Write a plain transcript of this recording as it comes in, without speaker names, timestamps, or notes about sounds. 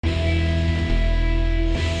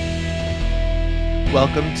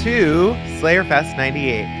Welcome to Slayerfest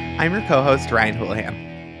 98. I'm your co-host, Ryan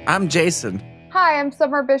Houlihan. I'm Jason. Hi, I'm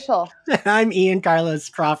Summer Bishel. I'm Ian Carlos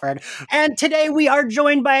Crawford. And today we are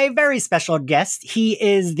joined by a very special guest. He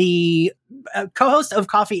is the co-host of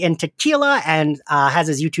Coffee and Tequila and has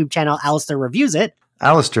his YouTube channel, Alistair Reviews It.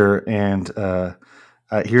 Alistair, and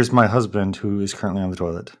here's my husband who is currently on the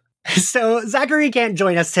toilet. So Zachary can't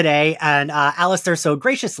join us today, and Alistair so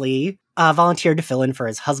graciously volunteered to fill in for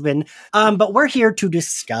his husband. But we're here to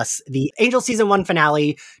discuss the Angel Season 1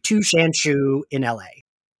 finale to Shanshu in LA.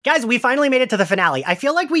 Guys, we finally made it to the finale. I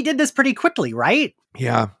feel like we did this pretty quickly, right?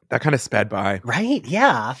 Yeah, that kind of sped by. Right,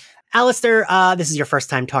 yeah. Alistair, this is your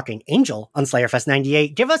first time talking Angel on Slayerfest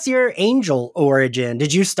 98. Give us your Angel origin.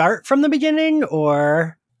 Did you start from the beginning,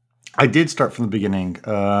 or...? I did start from the beginning.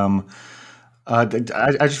 I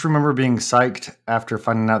just remember being psyched after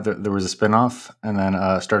finding out that there was a spinoff, and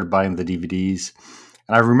then started buying the DVDs.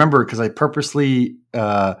 And I remember because I purposely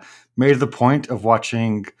made the point of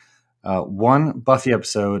watching one Buffy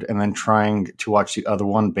episode and then trying to watch the other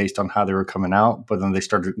one based on how they were coming out, but then they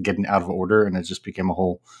started getting out of order, and it just became a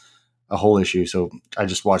whole issue. So I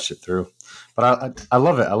just watched it through. But I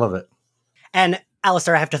love it. I love it. And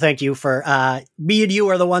Alistair, I have to thank you for me and you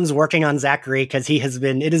are the ones working on Zachary because it has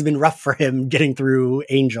been rough for him getting through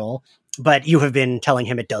Angel, but you have been telling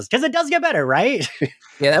him it does get better, right?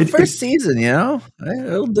 Yeah, that first season, it'll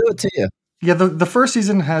do it to you. Yeah, the first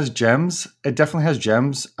season has gems. It definitely has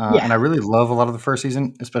gems, and I really love a lot of the first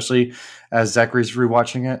season, especially as Zachary's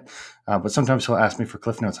rewatching it. But sometimes he'll ask me for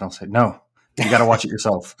cliff notes, and I'll say, "No, you got to watch it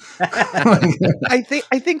yourself." I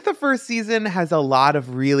think the first season has a lot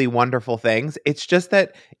of really wonderful things. It's just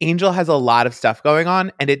that Angel has a lot of stuff going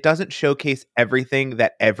on, and it doesn't showcase everything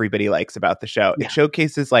that everybody likes about the show. Yeah. It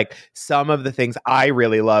showcases like some of the things I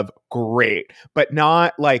really love, great, but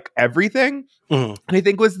not like everything. Mm-hmm. And I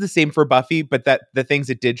think was the same for Buffy, but that the things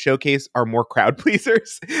it did showcase are more crowd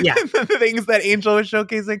pleasers than the things that Angel was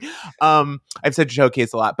showcasing. I've said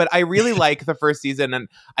showcase a lot, but I really like the first season, and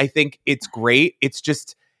I think it's great. It's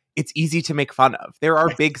just, it's easy to make fun of. There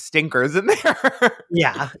are big stinkers in there.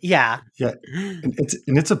 Yeah. And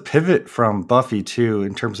it's a pivot from Buffy too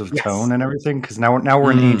in terms of tone and everything, because now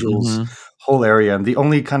we're in Angel's whole area, and the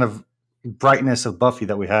only kind of brightness of Buffy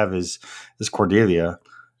that we have is Cordelia.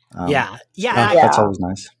 That's always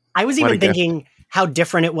nice. I was even thinking how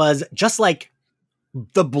different it was, just like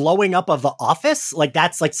the blowing up of the office. Like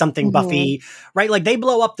that's like something Buffy, right? Like they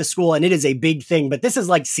blow up the school and it is a big thing, but this is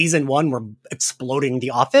like season 1, we're exploding the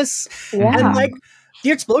office. Yeah. And like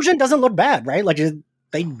the explosion doesn't look bad, right? Like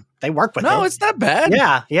they work with it. No, it's not bad.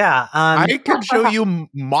 Yeah. I can show you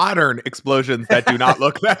modern explosions that do not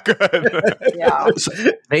look that good. Yeah.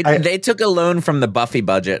 They took a loan from the Buffy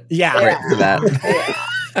budget. Yeah. Right for that.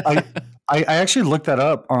 I actually looked that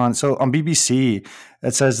up on BBC.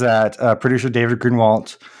 It says that producer David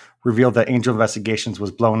Greenwalt revealed that Angel Investigations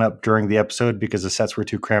was blown up during the episode because the sets were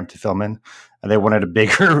too cramped to film in, and they wanted a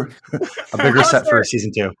bigger set for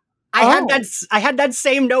season 2. I had that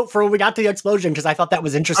same note for when we got to the explosion because I thought that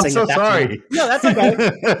was interesting. I'm so sorry. No, that's okay.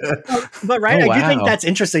 But right, I do think that's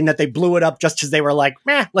interesting that they blew it up just because they were like,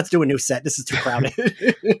 let's do a new set. This is too crowded.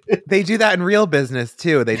 They do that in real business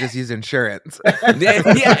too. They just use insurance.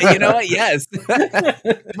 Yeah, you know what? Yes.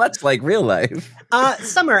 Much like real life.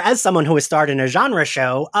 Summer, as someone who has starred in a genre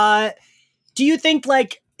show, do you think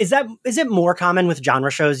like, is it more common with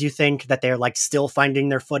genre shows, you think, that they're like still finding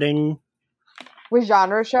their footing? With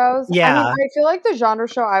genre shows? Yeah. I feel like the genre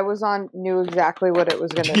show I was on knew exactly what it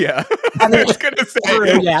was going to do. Yeah. I was going to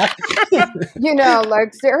say. Yeah.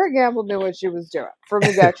 Like Sarah Gamble knew what she was doing from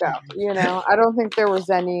the get-go. I don't think there was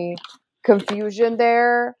any confusion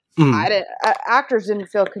there. Actors didn't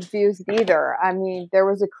feel confused either. I mean, there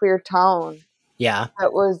was a clear tone. Yeah.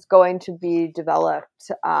 That was going to be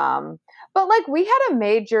developed. But like we had a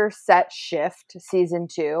major set shift season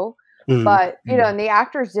 2. But, and the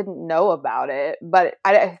actors didn't know about it, but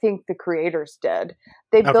I think the creators did.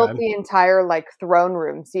 They built the entire like throne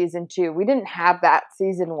room season 2. We didn't have that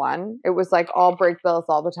season 1. It was like all break bills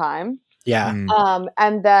all the time. Yeah.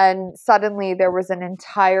 And then suddenly there was an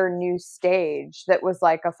entire new stage that was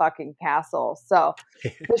like a fucking castle. So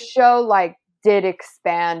the show like did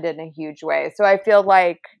expand in a huge way. So I feel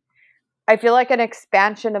like an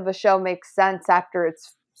expansion of a show makes sense after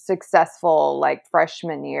its successful like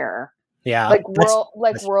freshman year. Yeah. Like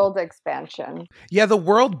world expansion. Yeah, the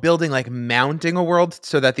world building, like mounting a world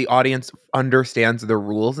so that the audience understands the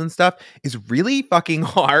rules and stuff is really fucking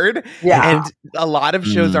hard. Yeah. And a lot of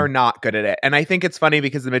shows are not good at it. And I think it's funny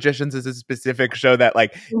because The Magicians is a specific show that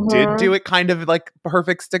like did do it kind of like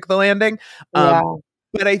perfect stick the landing.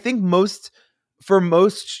 But I think most for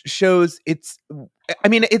most shows, it's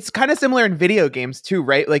kind of similar in video games too,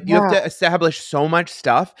 right? Like you have to establish so much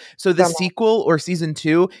stuff. So the sequel or season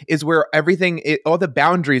 2 is where all the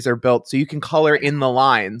boundaries are built so you can color in the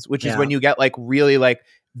lines, which is when you get like really like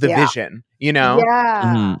the vision, you know?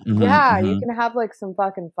 Yeah. Mm-hmm. You can have like some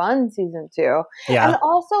fucking fun season 2. Yeah. And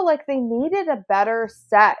also like they needed a better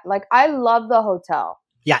set. Like I love the hotel.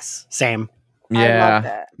 Yes, same. I loved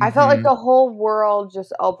it. I felt like the whole world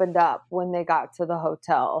just opened up when they got to the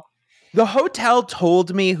hotel. The hotel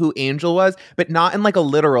told me who Angel was, but not in like a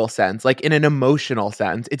literal sense, like in an emotional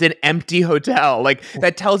sense. It's an empty hotel. Like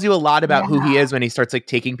that tells you a lot about who he is when he starts like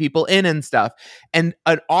taking people in and stuff. And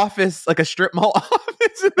an office, like a strip mall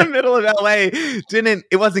office in the middle of LA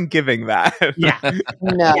it wasn't giving that. Yeah.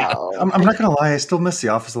 No. I'm not gonna lie, I still miss The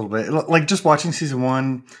Office a little bit. Like just watching season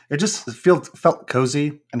 1, it just felt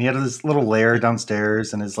cozy, and he had this little lair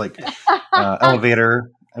downstairs and his like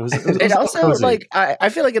elevator. It also cozy. like I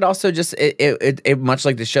feel like it also just it much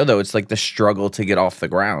like the show though, it's like the struggle to get off the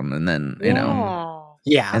ground, and then you know,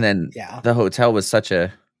 and then the hotel was such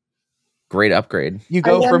a great upgrade. You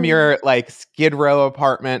go from your like Skid Row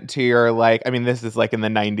apartment to your like, I mean, this is like in the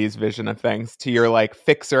 90s vision of things, to your like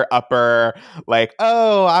fixer upper, like,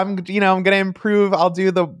 oh, I'm gonna improve, I'll do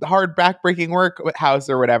the hard backbreaking work house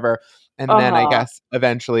or whatever. And then I guess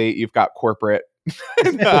eventually you've got corporate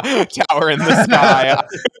tower in the sky.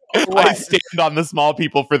 I stand on the small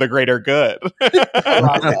people for the greater good.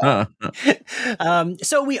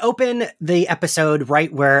 So we open the episode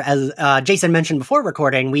right where, as Jason mentioned before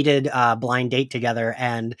recording, we did a blind date together,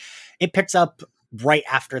 and it picks up right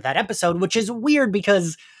after that episode, which is weird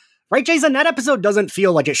because, right, Jason, that episode doesn't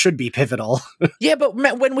feel like it should be pivotal. Yeah, but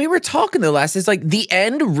when we were talking the last, it's like the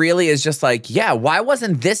end really is just like, yeah, why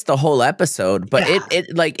wasn't this the whole episode? But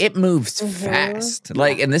it moves fast.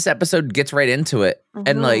 Like, and this episode gets right into it.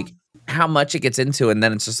 And like how much it gets into, and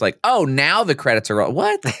then it's just like, oh, now the credits are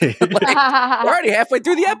what? Like, we're already halfway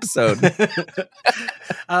through the episode.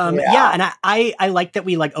 And I like that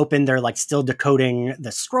we like opened, they're like still decoding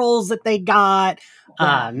the scrolls that they got.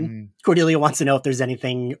 Cordelia wants to know if there's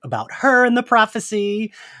anything about her in the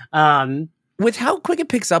prophecy. With how quick it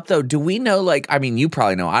picks up, though, do we know? Like, I mean, you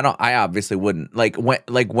probably know. I obviously wouldn't. Like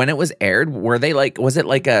when it was aired, were they like? Was it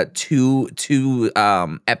like a two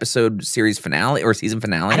episode series finale or season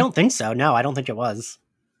finale? I don't think so. No, I don't think it was.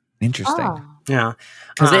 Interesting. Oh. Yeah,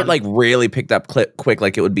 because it like really picked up quick.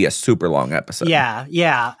 Like it would be a super long episode.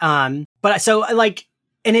 Yeah. But so like,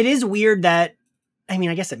 and it is weird that. I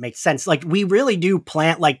mean, I guess it makes sense. Like, we really do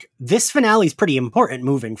plant, like, this finale is pretty important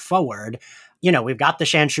moving forward. You know, we've got the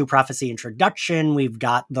Shanshu prophecy introduction. We've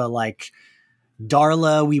got the, like,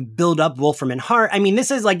 Darla. We build up Wolfram and Hart. I mean, this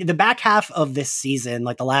is, like, the back half of this season,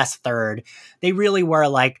 like, the last third. They really were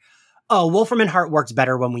like, oh, Wolfram and Hart works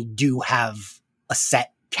better when we do have a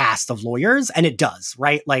set cast of lawyers. And it does,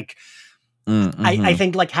 right? Like, I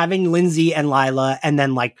think, like, having Lindsay and Lila and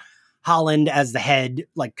then, like, Holland as the head,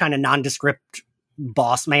 like, kind of nondescript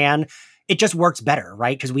boss man, it just works better,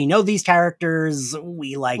 right? Because we know these characters,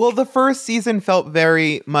 we like. Well, the first season felt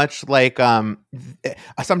very much like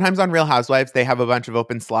sometimes on Real Housewives they have a bunch of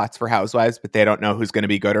open slots for housewives, but they don't know who's going to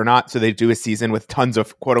be good or not, so they do a season with tons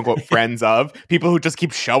of quote unquote friends of people who just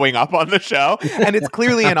keep showing up on the show, and it's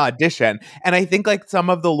clearly an audition. And I think like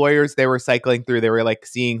some of the lawyers they were cycling through, they were like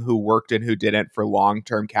seeing who worked and who didn't for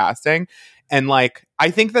long-term casting, and like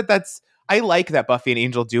I think I like that Buffy and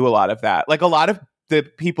Angel do a lot of that. Like a lot of the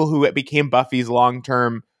people who became Buffy's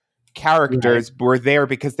long-term characters were there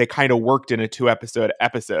because they kind of worked in a 2-episode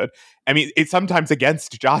episode. I mean, it's sometimes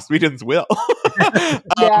against Joss Whedon's will.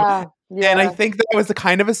 And I think that was a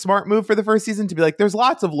kind of a smart move for the first season to be like, there's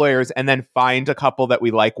lots of lawyers, and then find a couple that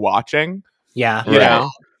we like watching. Yeah. You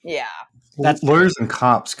know? Yeah. That's lawyers and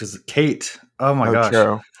cops, because Kate, oh my gosh.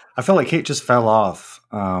 True. I felt like Kate just fell off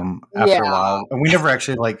after a while. And we never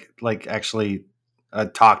actually actually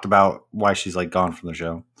talked about why she's like gone from the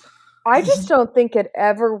show. I just don't think it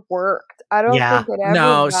ever worked. I don't think it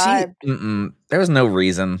ever vibed. There was no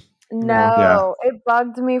reason. No, it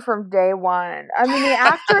bugged me from day one. I mean,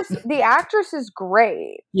 the actress is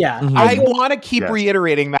great. Yeah. I want to keep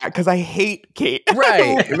reiterating that because I hate Kate.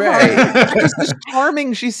 Right. She's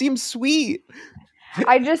charming. She seems sweet.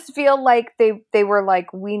 I just feel like they were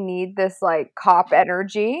like, we need this like cop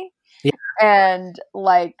energy. Yeah. And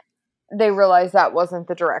like they realized that wasn't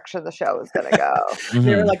the direction the show was going to go.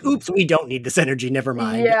 They were like, oops, we don't need this energy. Never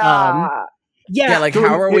mind. Yeah. Yeah, like So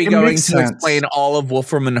how are we it going to makes sense. explain all of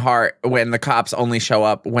Wolfram and Hart when the cops only show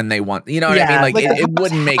up when they want? You know what I mean? Yeah, Like, Like, it the cops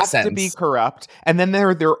wouldn't make have sense. to be corrupt, and then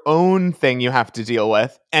they're their own thing you have to deal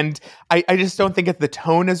with. And I just don't think the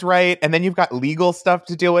tone is right. And then you've got legal stuff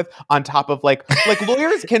to deal with on top of like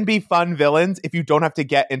lawyers can be fun villains if you don't have to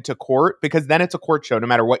get into court, because then it's a court show no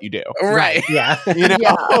matter what you do. Right. Yeah. You know?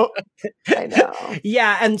 Yeah. I know.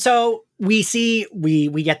 Yeah, and so we see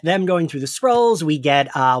we get them going through the scrolls. We get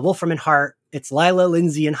Wolfram and Hart. It's Lila,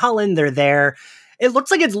 Lindsay, and Holland. They're there. It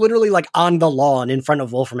looks like it's literally like on the lawn in front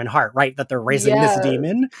of Wolfram and Hart, right? That they're raising Yes. this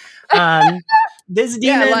demon. This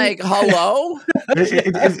demon, Yeah, like, hello?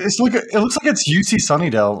 It looks like it's UC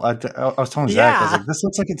Sunnydale. I was telling Zach, I was like, this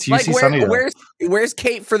looks like it's UC Like, Sunnydale. where's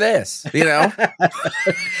Kate for this? You know?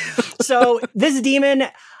 So this demon,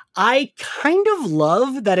 I kind of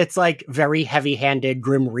love that it's like very heavy-handed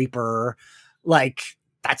Grim Reaper. Like,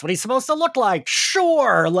 that's what he's supposed to look like.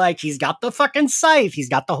 Sure. Like, he's got the fucking scythe. He's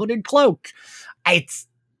got the hooded cloak. It's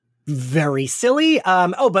very silly.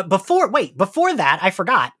 But before that, I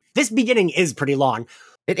forgot. This beginning is pretty long.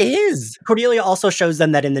 It is. Cordelia also shows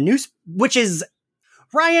them that in the news, which is,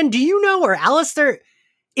 Ryan, do you know, or Alistair,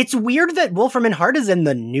 it's weird that Wolfram and Hart is in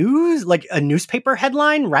the news, like a newspaper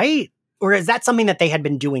headline, right? Or is that something that they had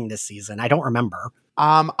been doing this season? I don't remember.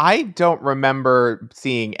 I don't remember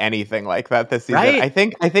seeing anything like that this season. Right? I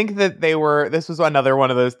think that this was another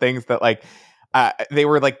one of those things that like they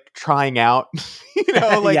were like trying out, you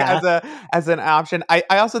know, like Yeah. as an option. I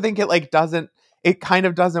also think it kind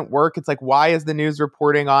of doesn't work. It's like, why is the news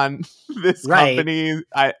reporting on this Right. company?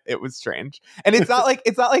 It was strange. And it's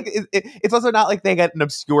also not like they get an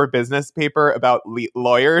obscure business paper about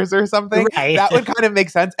lawyers or something. Right. That would kind of make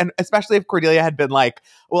sense. And especially if Cordelia had been like,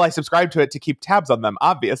 well, I subscribed to it to keep tabs on them,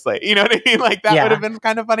 obviously. You know what I mean? Like that Yeah. would have been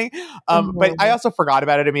kind of funny. But I also forgot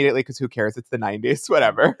about it immediately because who cares? It's the 90s,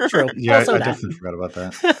 whatever. True. Yeah, Also I that. definitely forgot about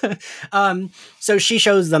that. So she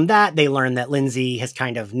shows them that. They learn that Lindsay has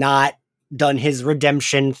kind of not done his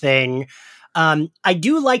redemption thing. I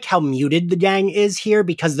do like how muted the gang is here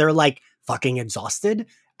because they're like fucking exhausted.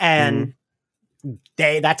 And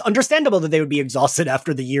that's understandable that they would be exhausted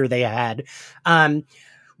after the year they had.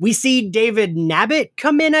 We see David Nabbit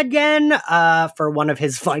come in again for one of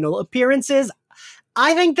his final appearances.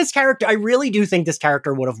 I really do think this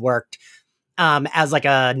character would have worked as like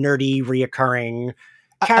a nerdy reoccurring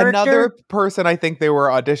character. Another person I think they were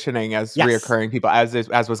auditioning as Yes. reoccurring people,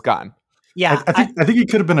 as was Gunn. Yeah. I think he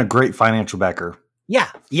could have been a great financial backer.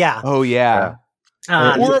 Yeah. Oh yeah.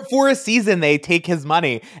 Or for a season they take his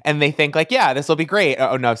money and they think like, yeah, this will be great.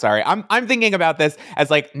 Oh no, sorry. I'm thinking about this as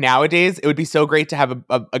like nowadays it would be so great to have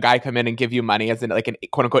a guy come in and give you money as an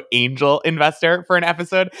quote unquote angel investor for an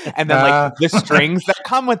episode, and then like the strings that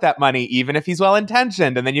come with that money, even if he's well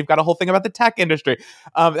intentioned, and then you've got a whole thing about the tech industry.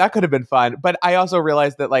 That could have been fun, but I also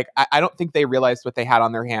realized that like I don't think they realized what they had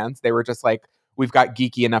on their hands. They were just like, we've got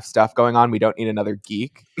geeky enough stuff going on. We don't need another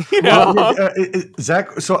geek. You know?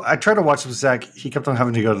 Zach, so I tried to watch with Zach. He kept on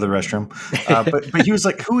having to go to the restroom. But he was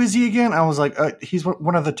like, who is he again? I was like, he's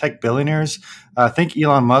one of the tech billionaires. Think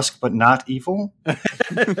Elon Musk, but not evil.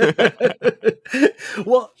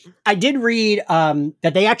 Well, I did read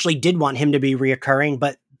that they actually did want him to be reoccurring,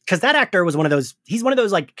 but because that actor was he's one of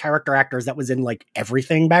those like character actors that was in like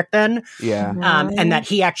everything back then. Yeah. And that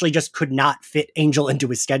he actually just could not fit Angel into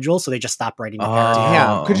his schedule, so they just stopped writing the character.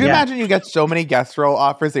 Damn. Could you imagine you get so many guest role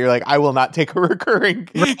offers that you're like, I will not take a recurring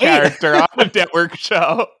character on a network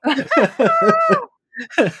show.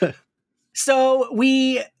 So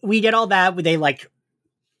we get all that. They like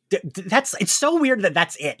it's so weird that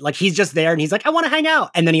that's it. Like he's just there and he's like, I want to hang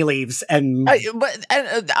out, and then he leaves. And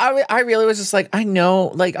I really was just like, I know,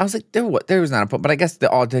 like I was like, there was not a point, but I guess the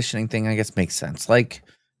auditioning thing, I guess, makes sense. Like,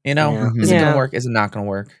 you know, is it gonna work? Is it not gonna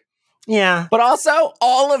work? Yeah. But also,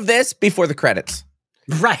 all of this before the credits.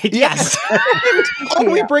 Right. Yes.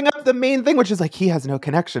 We bring up the main thing, which is like he has no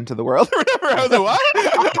connection to the world or whatever. I was like,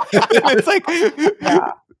 what? It's like,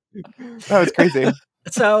 that was crazy.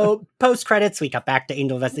 So post credits, we cut back to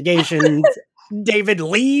Angel Investigations. David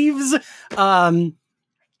leaves.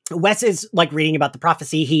 Wes is like reading about the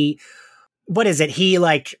prophecy. He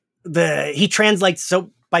translates.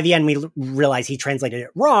 So by the end, we realize he translated it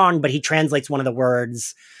wrong, but he translates one of the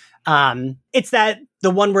words. It's that the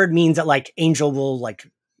one word means that like Angel will like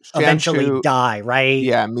eventually die, right?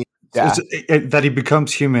 Yeah, that he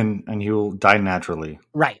becomes human and he will die naturally.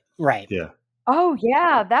 Right. Yeah. Oh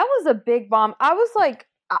yeah, that was a big bomb. I was like,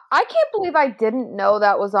 I can't believe I didn't know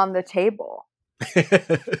that was on the table.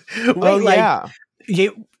 Oh yeah,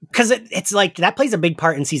 because it's like that plays a big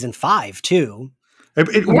part in season 5 too.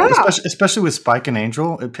 Especially with Spike and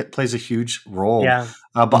Angel, it plays a huge role. Yeah.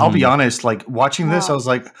 But I'll be honest, like watching this, I was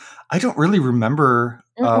like, I don't really remember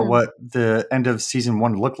what the end of season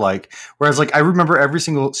 1 looked like. Whereas, like, I remember every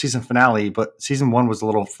single season finale, but season 1 was a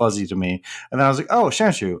little fuzzy to me. And then I was like, oh,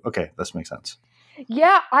 Shanshu. Okay, this makes sense.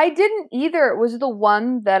 Yeah, I didn't either. It was the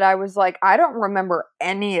one that I was like, I don't remember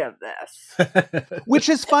any of this. Which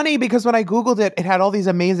is funny because when I Googled it, it had all these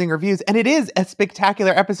amazing reviews, and it is a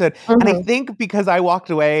spectacular episode. And I think because I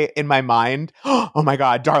walked away in my mind, oh my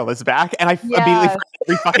God, Darla's back. And I immediately forgot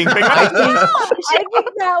every fucking thing. I think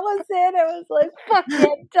that was it. I was like, fuck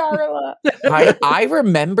it, Darla. I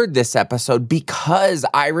remembered this episode because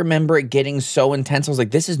I remember it getting so intense. I was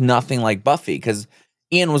like, this is nothing like Buffy, because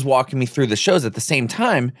Ian was walking me through the shows at the same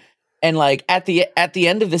time. And like at the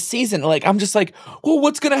end of the season, like I'm just like, well,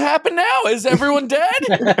 what's gonna happen now? Is everyone dead?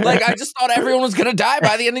 Like I just thought everyone was gonna die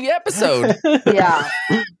by the end of the episode. Yeah.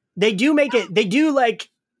 They do make it, they do like,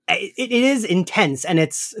 it is intense, and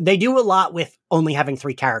they do a lot with only having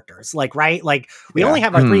 3 characters. Like, right? Like we only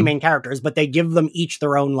have our 3 main characters, but they give them each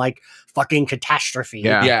their own like fucking catastrophe.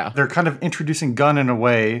 Yeah. They're kind of introducing Gunn in a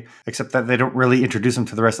way, except that they don't really introduce him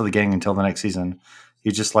to the rest of the gang until the next season.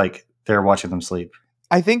 He's just like they're watching them sleep.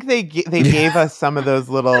 I think they gave us some of those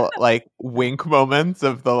little like wink moments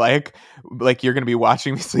of the like you're going to be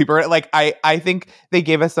watching me sleep, or like I think they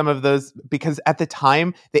gave us some of those because at the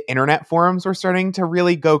time the internet forums were starting to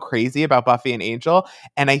really go crazy about Buffy and Angel,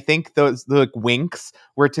 and I think those the like winks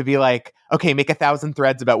were to be like, okay, make 1,000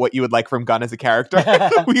 threads about what you would like from Gunn as a character.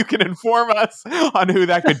 You can inform us on who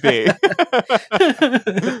that could be.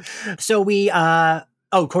 So we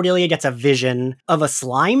Cordelia gets a vision of a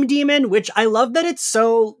slime demon, which I love that it's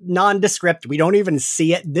so nondescript. We don't even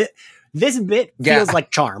see it. This bit feels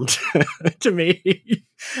like Charmed to me.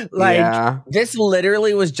 This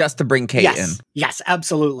literally was just to bring Kate in. Yes,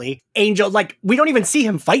 absolutely. Angel, like, we don't even see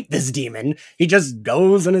him fight this demon. He just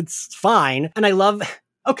goes and it's fine. And I love,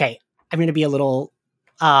 okay, I'm going to be a little,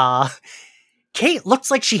 Kate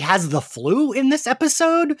looks like she has the flu in this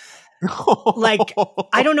episode. Like,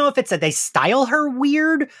 I don't know if it's that they style her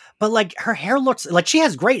weird, but like her hair looks like she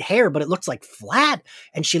has great hair, but it looks like flat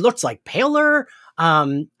and she looks like paler.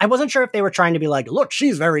 I wasn't sure if they were trying to be like, look,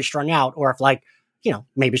 she's very strung out, or if like, you know,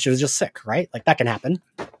 maybe she was just sick, right? Like that can happen.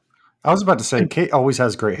 I was about to say, Kate always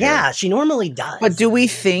has great hair. Yeah, she normally does. But do we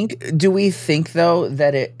think though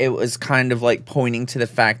that it was kind of like pointing to the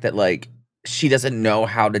fact that like she doesn't know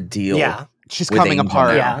how to deal? Yeah. She's coming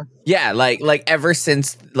apart. Yeah, like ever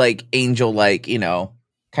since like Angel, like, you know,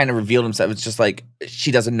 kind of revealed himself, it's just like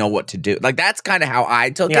she doesn't know what to do. Like that's kind of how I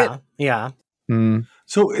took it. Yeah.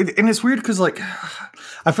 So and it's weird because like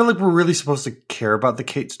I feel like we're really supposed to care about the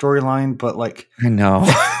Kate storyline, but like I know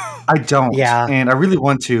I don't. Yeah, and I really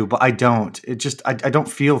want to, but I don't. It just I don't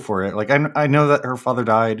feel for it. Like I know that her father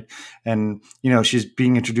died, and you know she's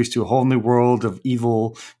being introduced to a whole new world of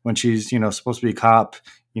evil when she's, you know, supposed to be a cop,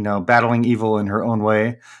 you know, battling evil in her own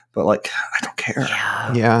way. But like, I don't care.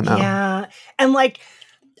 Yeah. And like,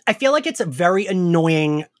 I feel like it's very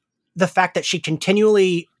annoying the fact that she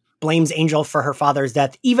continually blames Angel for her father's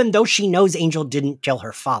death, even though she knows Angel didn't kill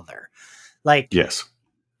her father. Like, yes.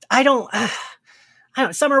 I don't,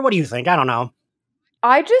 Summer, what do you think? I don't know.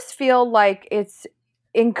 I just feel like it's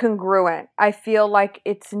incongruent. I feel like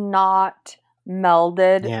it's not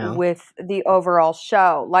melded with the overall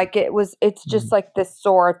show. Like it's just like this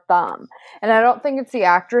sore thumb. And I don't think it's the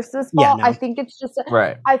actress's fault. I think it's just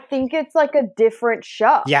I think it's like a different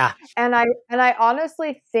show. Yeah. And I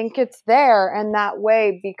honestly think it's there in that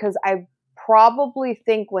way because I probably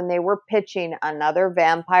think when they were pitching another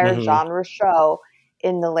vampire genre show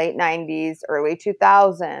in the late 90s, early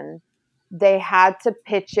 2000s, they had to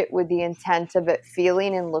pitch it with the intent of it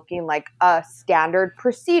feeling and looking like a standard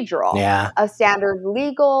procedural, a standard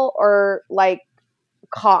legal or like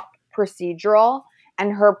cop procedural.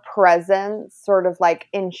 And her presence sort of like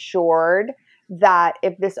ensured that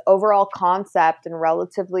if this overall concept and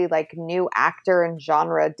relatively like new actor and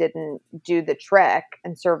genre didn't do the trick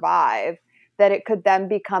and survive, that it could then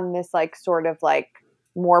become this like sort of like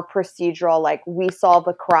more procedural, like we solve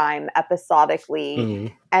a crime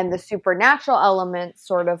episodically and the supernatural elements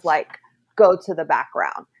sort of like go to the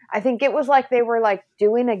background. I think it was like they were like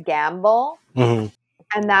doing a gamble and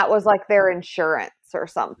that was like their insurance or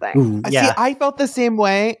something. See, I felt the same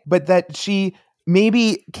way, but that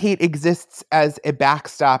maybe Kate exists as a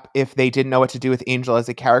backstop if they didn't know what to do with Angel as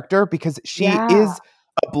a character, because she is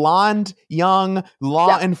a blonde, young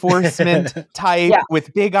law enforcement type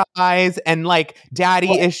with big eyes and like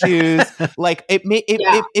daddy issues. Like it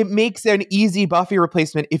makes an easy Buffy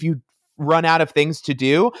replacement if you run out of things to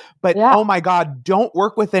do. But oh my God, don't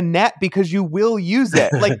work with a net because you will use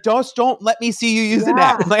it. Like, don't let me see you use a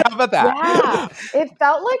net. Like, how about that? Yeah. It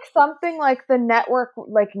felt like something like the network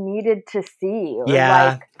like needed to see. Or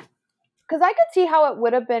like, because I could see how it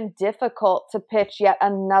would have been difficult to pitch yet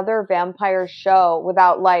another vampire show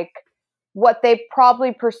without like what they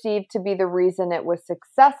probably perceived to be the reason it was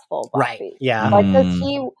successful. Buffy. Right. Yeah. Like,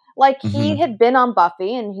 because he had been on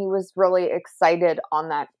Buffy and he was really exciting on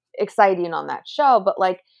that show, but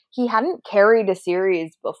like he hadn't carried a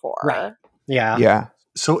series before. Right. Yeah. Yeah.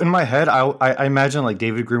 So in my head, I imagine like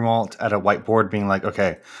David Greenwalt at a whiteboard being like,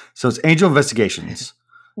 okay, so it's Angel Investigations.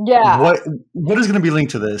 Yeah. What is going to be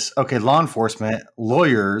linked to this? Okay, law enforcement,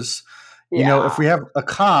 lawyers. You know, if we have a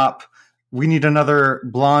cop, we need another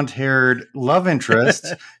blonde-haired love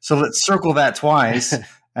interest. So let's circle that twice,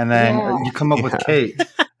 and then you come up with Kate.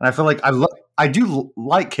 And I feel like I do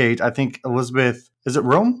like Kate. I think Elizabeth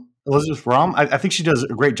Rom. I think she does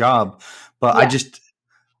a great job, but I just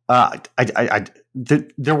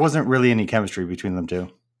there wasn't really any chemistry between them two.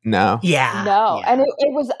 No. Yeah. No. Yeah. And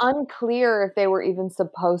it was unclear if they were even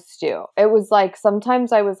supposed to. It was like,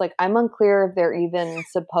 sometimes I was like, I'm unclear if they're even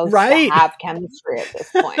supposed to have chemistry at this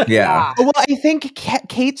point. Yeah. Well, I think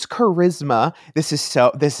Kate's charisma, this is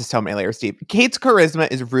so many layers deep. Kate's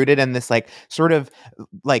charisma is rooted in this like sort of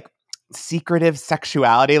like secretive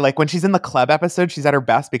sexuality. Like when she's in the club episode, she's at her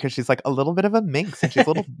best because she's like a little bit of a minx and she's a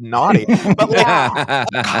little naughty. But like a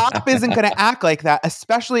cop isn't going to act like that,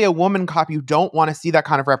 especially a woman cop. You don't want to see that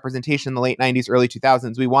kind of representation in the late 90s, early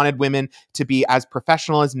 2000s. We wanted women to be as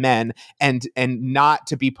professional as men and not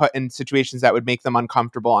to be put in situations that would make them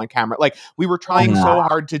uncomfortable on camera. Like we were trying so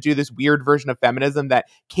hard to do this weird version of feminism that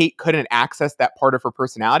Kate couldn't access that part of her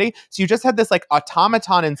personality. So you just had this like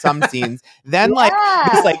automaton in some scenes, then like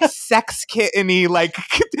this like sex kitten-y like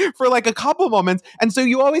for like a couple moments, and so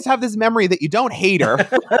you always have this memory that you don't hate her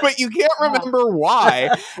but you can't remember why.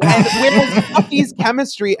 And whereas Buffy's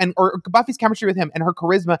chemistry with him and her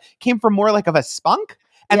charisma came from more like of a spunk,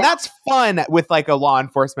 and that's fun with like a law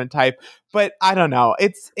enforcement type. But I don't know.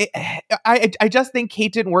 I just think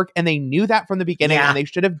Kate didn't work, and they knew that from the beginning, and they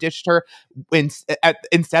should have ditched her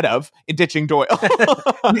instead of ditching Doyle.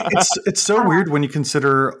 It's so weird when you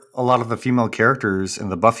consider a lot of the female characters in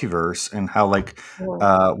the Buffyverse and how like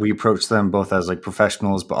we approach them both as like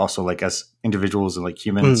professionals, but also like as individuals and like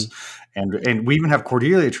humans. And we even have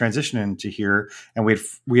Cordelia transition into here, and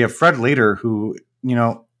we have Fred later, who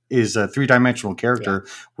is a 3-dimensional character,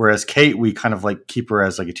 whereas Kate, we kind of like keep her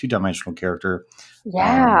as like a 2-dimensional character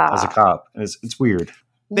as a cop. It's weird.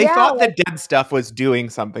 They thought that dead stuff was doing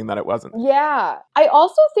something that it wasn't. Yeah. I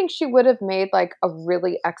also think she would have made like a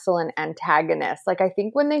really excellent antagonist. Like I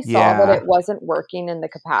think when they saw that it wasn't working in the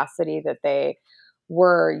capacity that they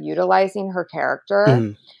were utilizing her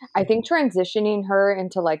character, I think transitioning her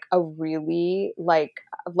into like a really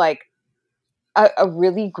a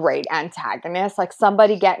really great antagonist, like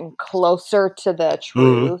somebody getting closer to the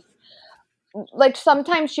truth. Like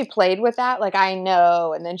sometimes she played with that, like I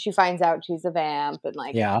know, and then she finds out she's a vamp, and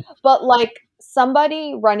like, but like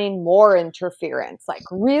somebody running more interference, like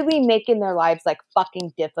really making their lives like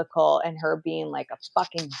fucking difficult, and her being like a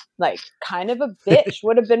fucking like kind of a bitch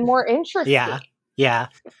would have been more interesting. Yeah.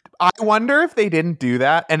 I wonder if they didn't do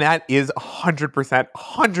that, and that is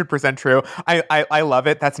 100% true. I love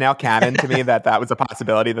it. That's now canon to me that was a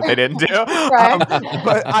possibility that they didn't do.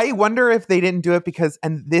 But I wonder if they didn't do it because,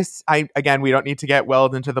 and this, we don't need to get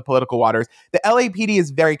welled into the political waters. The LAPD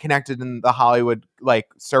is very connected in the Hollywood like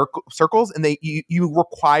circles, and you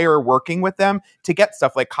require working with them to get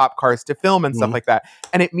stuff like cop cars to film and stuff like that.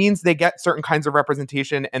 And it means they get certain kinds of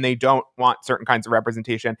representation, and they don't want certain kinds of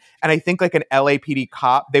representation. And I think like an LAPD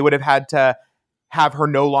cop, they would have had to have her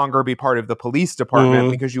no longer be part of the police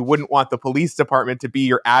department because you wouldn't want the police department to be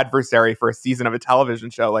your adversary for a season of a television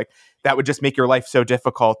show. Like that would just make your life so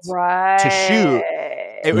difficult to shoot.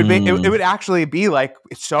 It would it would actually be like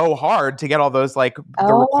so hard to get all those like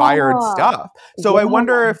the required stuff. So I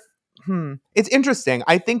wonder if it's interesting.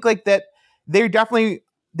 I think like that they definitely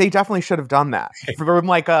should have done that from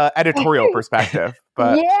like a editorial perspective.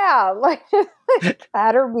 But like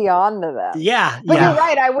had her be on to them. But you're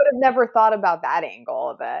right. I would have never thought about that angle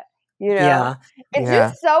of it. It's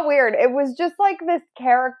just so weird. It was just like this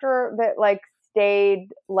character that like stayed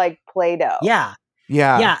like Play-Doh. Yeah.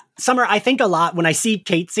 Summer, I think a lot when I see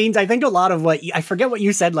Kate scenes, I think a lot of I forget what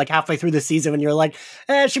you said like halfway through the season when you're like,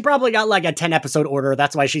 she probably got like a 10 episode order.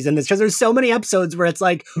 That's why she's in this. Because there's so many episodes where it's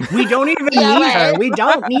like, we don't even need her. We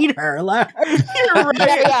don't need her. Like,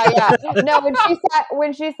 yeah. No,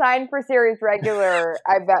 when she signed for series regular,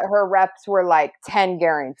 I bet her reps were like 10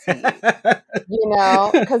 guaranteed.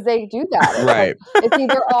 Because they do that. Right. It's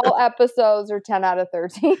either all episodes or 10 out of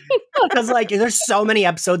 13. Because like there's so many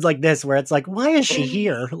episodes like this where it's like, why is she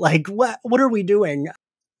here? Like, what are we doing?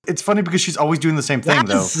 It's funny because she's always doing the same thing,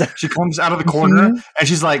 Yes. though. She comes out of the corner and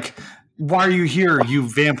she's like, "Why are you here, you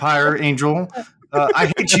vampire angel?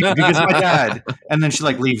 I hate you because of my dad." And then she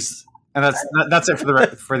like leaves, and that's it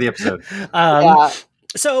for the episode.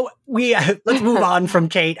 So let's move on from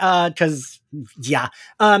Kate, because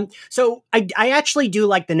so I actually do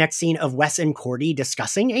like the next scene of Wes and Cordy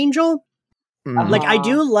discussing Angel. Like I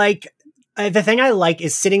do like. The thing I like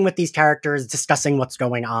is sitting with these characters, discussing what's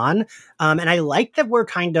going on. And I like that we're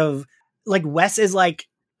kind of like, Wes is like,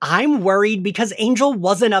 I'm worried because Angel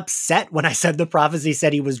wasn't upset when I said the prophecy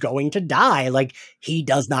said he was going to die. Like, he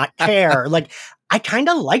does not care. Like, I kind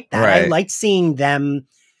of like that. Right. I like seeing them.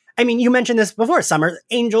 I mean, you mentioned this before, Summer.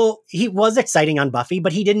 Angel, he was exciting on Buffy,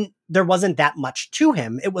 but there wasn't that much to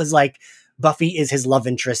him. It was like, Buffy is his love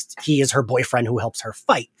interest. He is her boyfriend who helps her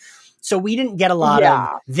fight. So we didn't get a lot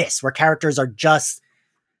of this, where characters are just...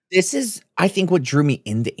 This is, I think, what drew me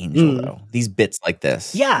into Angel, though. These bits like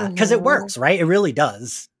this. Yeah, because it works, right? It really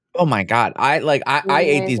does. Oh my God. I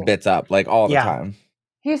ate these bits up like all the time.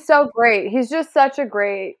 He's so great. He's just such a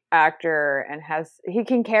great actor and he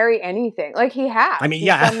can carry anything. Like he has. I mean,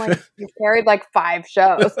 he's carried like 5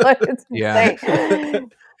 shows. Like it's insane.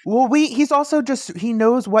 Well, he's also he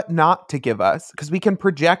knows what not to give us because we can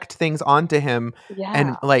project things onto him. Yeah.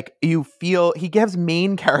 And like you feel he gives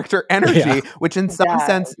main character energy, which in some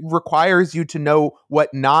sense requires you to know what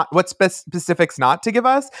specifics not to give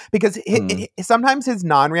us, because sometimes his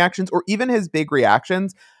non-reactions or even his big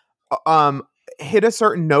reactions hit a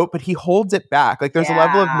certain note, but he holds it back. Like there's a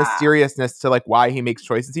level of mysteriousness to like why he makes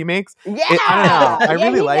choices he makes. Yeah. I don't know. I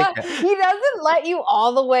really like it. He doesn't let you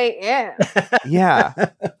all the way in. Yeah.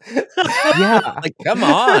 Like, come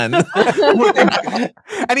on.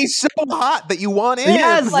 And he's so hot that you want in.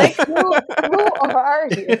 Yes. Like, who are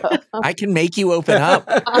you? I can make you open up.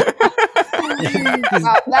 Wow,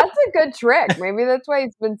 that's a good trick. Maybe that's why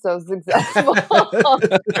he's been so successful. Well,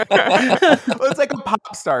 it's like a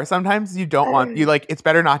pop star. Sometimes you don't want it's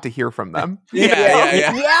better not to hear from them. Yeah.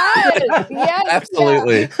 Yes.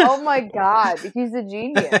 Absolutely. Yeah. Oh my God. He's a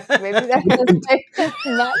genius. Maybe that's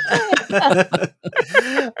not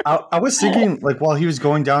I was thinking, like, while he was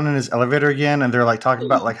going down in his elevator again, and they're like talking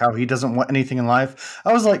about like how he doesn't want anything in life.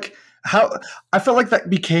 I was like, how I felt like that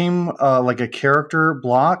became like a character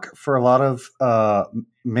block for a lot of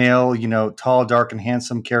male, tall, dark, and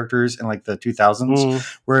handsome characters in like the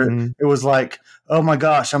 2000s, where it was like, oh my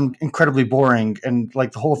gosh, I'm incredibly boring, and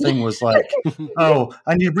like the whole thing was like, oh,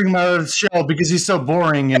 I need to bring him out of the shell because he's so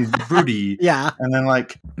boring and broody. And then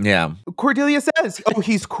like, Cordelia says, oh,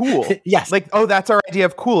 he's cool. Yes. Like, oh, that's our idea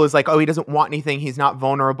of cool, is like, oh, he doesn't want anything, he's not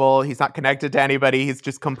vulnerable, he's not connected to anybody, he's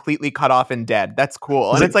just completely cut off and dead. That's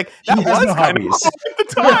cool. And it's like, that was no kind of hobbies. cool at the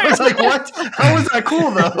time. I was like, what? How is that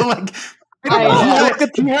cool though? Like,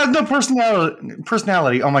 he has no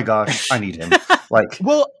personality. Oh my gosh, I need him. Like,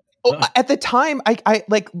 well, at the time, I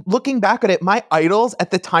like looking back at it, my idols at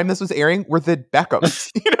the time this was airing were the Beckhams.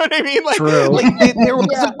 You know what I mean? Like, there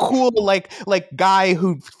was a cool like guy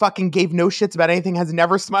who fucking gave no shits about anything, has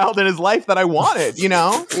never smiled in his life that I wanted.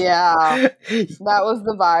 Yeah, that was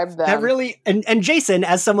the vibe then. That really, and Jason,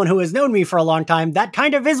 as someone who has known me for a long time, that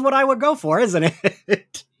kind of is what I would go for, isn't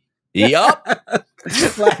it? Yup.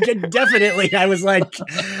 Definitely. I was like,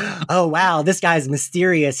 oh wow, this guy's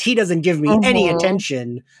mysterious. He doesn't give me any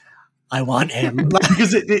attention. I want him.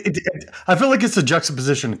 Because I feel like it's a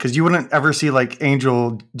juxtaposition, because you wouldn't ever see like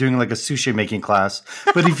Angel doing like a sushi making class,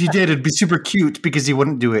 but if you did, it'd be super cute because he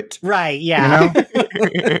wouldn't do it. Right? Yeah.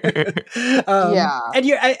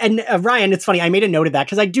 Yeah. And Ryan, it's funny. I made a note of that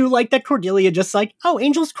because I do like that Cordelia just like, oh,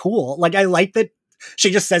 Angel's cool. Like I like that.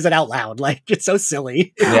 She just says it out loud. Like, it's so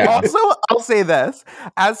silly. Yeah. Also, I'll say this.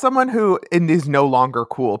 As someone who is no longer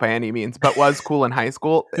cool by any means, but was cool in high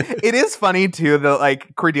school, it is funny, too, that,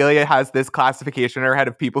 like, Cordelia has this classification in her head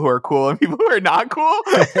of people who are cool and people who are not cool.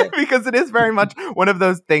 Because it is very much one of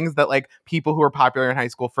those things that, like, people who are popular in high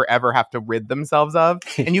school forever have to rid themselves of.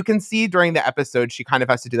 And you can see during the episode, she kind of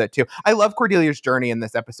has to do that, too. I love Cordelia's journey in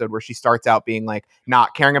this episode where she starts out being, like,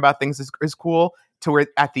 not caring about things is cool, to where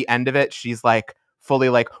at the end of it, she's like, fully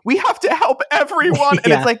like, we have to help everyone.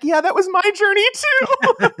 And it's like, yeah, that was my journey too.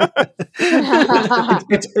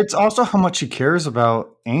 It's also how much she cares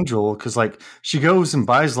about Angel, because like she goes and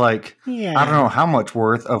buys like I don't know how much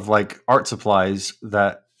worth of like art supplies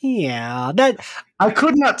that that I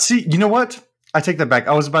could not see. You know what? I take that back.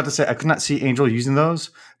 I was about to say I could not see Angel using those,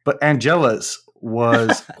 but Angela's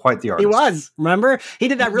was quite the artist. He was. Remember? He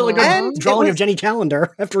did that really good drawing of Jenny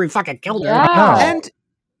Calendar after he fucking killed her. And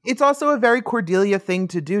it's also a very Cordelia thing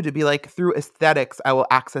to do, to be like, through aesthetics, I will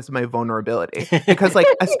access my vulnerability. Because like,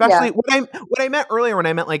 especially what I meant earlier when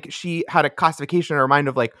I meant like she had a classification in her mind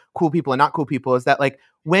of like cool people and not cool people, is that like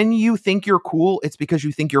when you think you're cool, it's because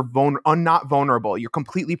you think you're not vulnerable. You're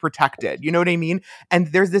completely protected. You know what I mean? And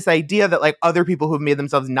there's this idea that like other people who've made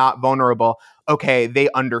themselves not vulnerable, okay, they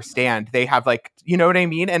understand. They have like, you know what I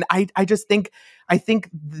mean? And I think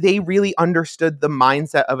they really understood the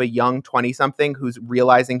mindset of a young 20-something who's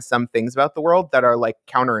realizing some things about the world that are like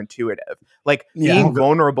counterintuitive. Like being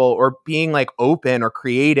vulnerable or being like open or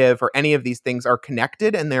creative or any of these things are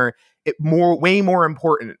connected, and they're way more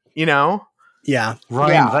important, you know? Yeah.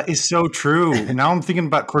 Ryan, that is so true. And now I'm thinking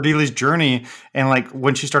about Cordelia's journey and like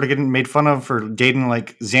when she started getting made fun of for dating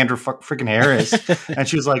like Xander freaking Harris. And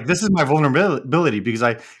she was like, this is my vulnerability because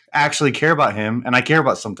I actually care about him and I care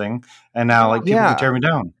about something. And now like people can tear me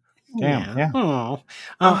down. Damn. Yeah. Oh,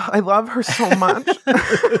 I love her so much.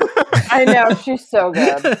 I know. She's so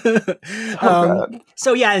good.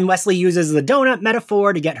 So yeah, and Wesley uses the donut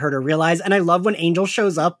metaphor to get her to realize. And I love when Angel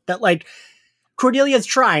shows up that like, Cordelia's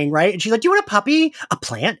trying, right? And she's like, do you want a puppy, a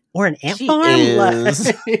plant, or an ant farm?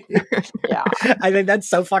 Yeah. I think that's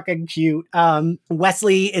so fucking cute.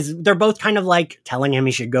 Wesley they're both kind of like telling him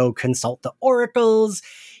he should go consult the oracles.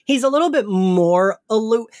 He's a little bit more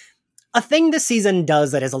aloof. A thing this season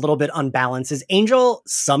does that is a little bit unbalanced is Angel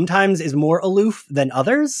sometimes is more aloof than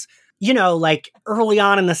others. You know, like early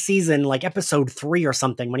on in the season, like episode 3 or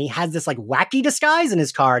something, when he has this like wacky disguise in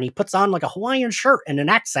his car and he puts on like a Hawaiian shirt and an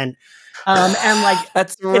accent. And like,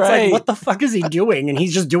 that's right. It's like, what the fuck is he doing? And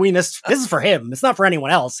he's just doing this. This is for him. It's not for anyone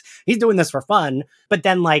else. He's doing this for fun. But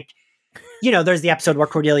then like, you know, there's the episode where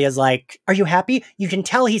Cordelia's like, are you happy? You can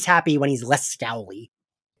tell he's happy when he's less scowly.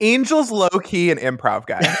 Angel's low-key an improv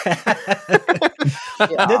guy.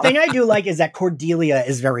 The thing I do like is that Cordelia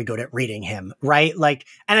is very good at reading him, right? Like,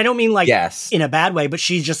 and I don't mean like in a bad way, but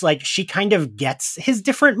she's just like, she kind of gets his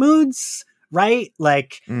different moods, right?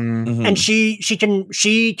 Like, and she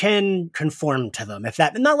can conform to them, if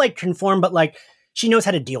that, not like conform, but like, she knows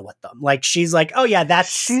how to deal with them. Like, she's like, oh yeah,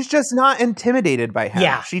 she's just not intimidated by him.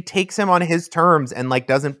 Yeah. She takes him on his terms and like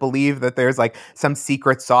doesn't believe that there's like some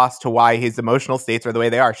secret sauce to why his emotional states are the way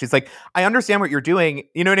they are. She's like, I understand what you're doing.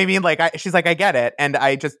 You know what I mean? Like, she's like, I get it. And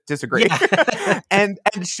I just disagree. Yeah. and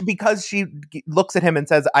because she looks at him and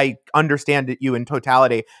says, I understand you in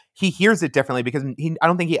totality, he hears it differently because I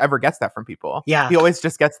don't think he ever gets that from people. Yeah. He always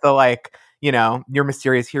just gets the like, you know, your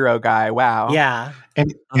mysterious hero guy. Wow. Yeah.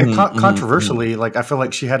 And controversially, like, I feel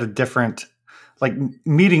like she had a different, like,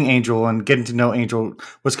 meeting Angel and getting to know Angel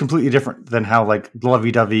was completely different than how, like,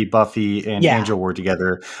 lovey-dovey Buffy and Angel were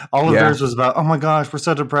together. All of theirs was about, oh my gosh, we're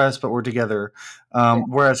so depressed, but we're together.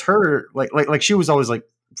 Whereas her, like she was always, like,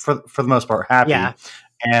 for the most part, happy. Yeah.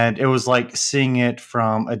 And it was like seeing it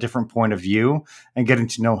from a different point of view and getting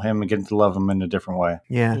to know him and getting to love him in a different way.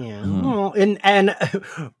 Yeah. Oh, and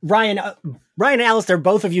Ryan and Alistair,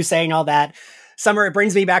 both of you saying all that, Summer, it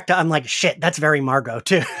brings me back to, I'm like, shit, that's very Margot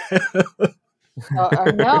too.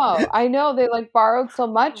 I know they like borrowed so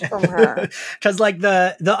much from her. Because like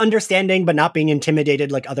the understanding but not being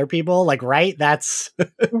intimidated like other people, like, right? That's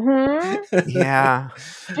yeah.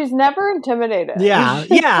 She's never intimidated.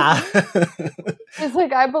 Yeah. She's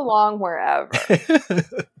like, I belong wherever.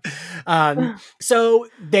 So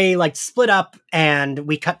they like split up and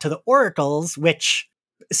we cut to the oracles, which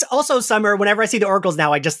also, Summer, whenever I see the oracles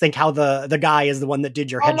now, I just think how the guy is the one that did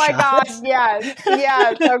your headshot. Oh my God, yes,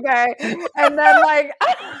 okay. And then like,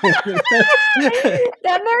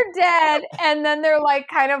 then they're dead, and then they're like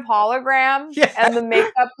kind of holograms, and the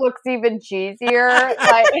makeup looks even cheesier.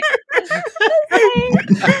 Like,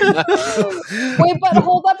 wait, but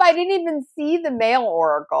hold up, I didn't even see the male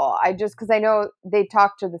oracle. Because I know they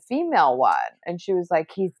talked to the female one, and she was like,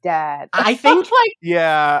 he's dead. I think like,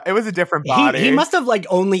 yeah, it was a different body. He must have like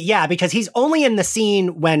because he's only in the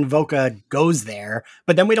scene when Voka goes there,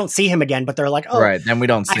 but then we don't see him again. But they're like, oh, right, then we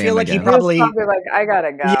don't see him. I feel like again. he probably like, I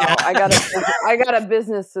gotta go. Yeah. I got a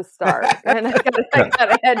business to start, and I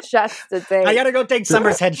got headshots to take. I gotta go take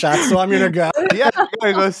Summer's headshots, so I'm gonna go. Yeah,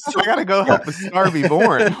 I gotta go help a star be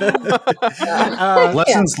born.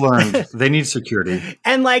 Lessons learned. They need security.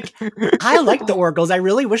 And like, I like the Oracles. I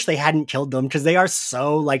really wish they hadn't killed them because they are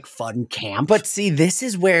so like fun camp. But see, this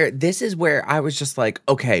is where I was just like,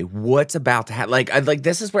 okay, what's about to happen? Like,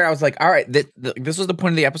 this is where I was like, all right, this was the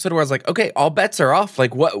point of the episode where I was like, okay, all bets are off.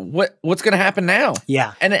 Like, what's gonna happen now?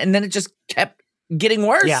 Yeah, and then it just kept getting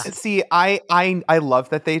worse. Yeah. See, I love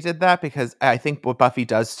that they did that because I think what Buffy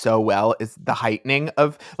does so well is the heightening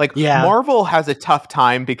of like Marvel has a tough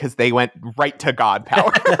time because they went right to God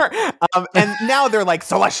power. And now they're like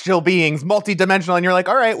celestial beings, multidimensional, and you're like,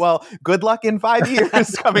 all right, well, good luck in 5 years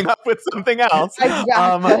coming up with something else.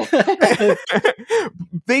 Exactly.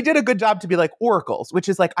 They did a good job to be like oracles, which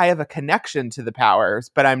is like I have a connection to the powers,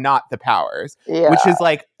 but I'm not the powers. Yeah. Which is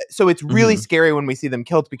like, so it's really scary when we see them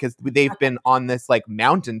killed because they've been on this like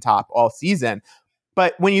mountaintop all season.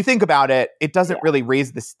 But when you think about it, it doesn't really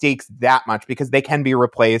raise the stakes that much because they can be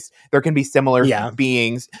replaced. There can be similar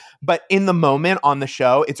beings. But in the moment on the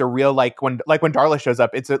show, it's a real like when Darla shows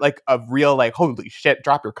up, it's like a real like, holy shit,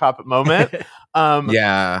 drop your cup moment.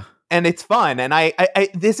 And it's fun. And I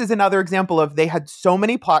this is another example of they had so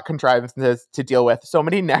many plot contrivances to deal with, so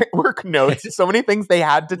many network notes, so many things they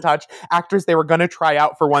had to touch, actors they were going to try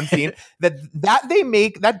out for one scene, that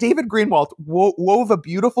David Greenwald wove a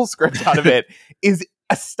beautiful script out of it is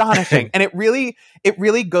astonishing. And it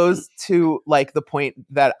really goes to like the point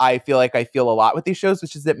that I feel a lot with these shows,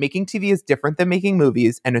 which is that making TV is different than making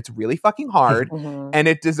movies, and it's really fucking hard, and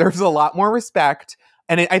it deserves a lot more respect.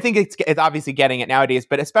 And I think it's obviously getting it nowadays,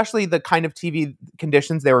 but especially the kind of TV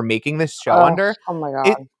conditions they were making this show under. Oh my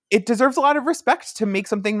God. It deserves a lot of respect to make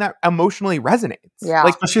something that emotionally resonates. Yeah.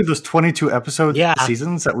 Like, especially those 22 episode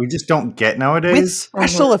seasons that we just don't get nowadays. With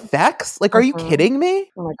special effects? Like, are you kidding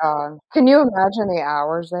me? Oh my God. Can you imagine the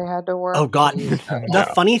hours they had to work? Oh God.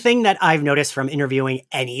 The funny thing that I've noticed from interviewing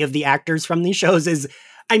any of the actors from these shows is,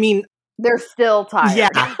 I mean, they're still tired. Yeah.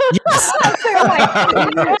 Yes. they're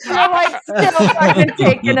like still fucking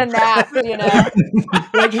taking a nap, you know?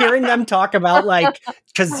 Like hearing them talk about like,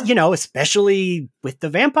 because, you know, especially with the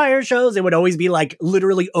vampire shows, it would always be like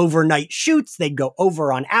literally overnight shoots. They'd go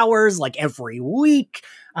over on hours like every week.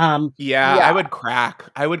 I would crack.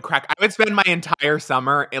 I would spend my entire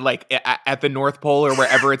summer at the North Pole or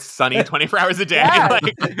wherever it's sunny 24 hours a day. Yeah.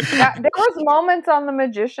 There was moments on The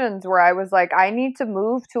Magicians where I was like, I need to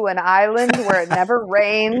move to an island where it never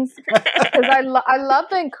rains because I love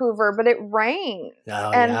Vancouver, but it rains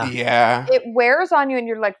it wears on you, and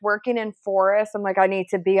you're like working in forests. I'm like, I need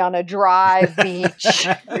to be on a dry beach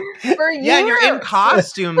for years. Yeah, and you're in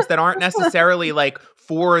costumes that aren't necessarily like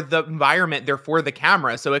for the environment, they're for the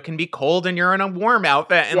camera, so it can be cold and you're in a warm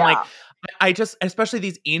outfit. And like I just, especially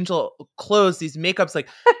these angel clothes, these makeups, like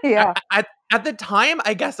at the time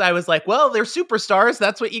I guess I was like, well, they're superstars,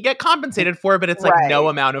 that's what you get compensated for, but it's like no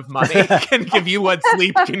amount of money can give you what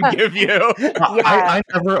sleep can give you. I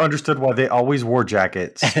never understood why they always wore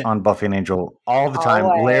jackets on Buffy and Angel all the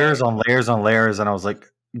time, layers on layers on layers, and I was like,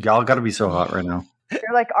 y'all gotta be so hot right now.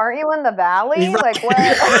 You're like, aren't you in the valley? Like,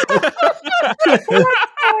 what? What's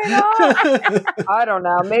going on? I don't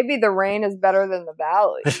know. Maybe the rain is better than the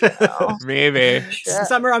valley. You know? Maybe. Shit.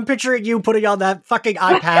 Summer, I'm picturing you putting on that fucking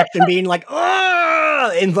eye patch and being like,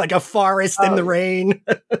 oh, in like a forest in the rain.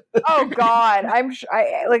 Oh God, I wish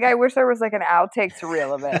there was like an outtakes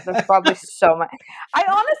reel of it. There's probably so much. I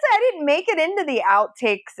didn't make it into the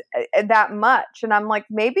outtakes that much, and I'm like,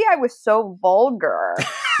 maybe I was so vulgar.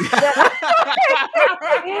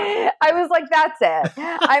 I was like, that's it.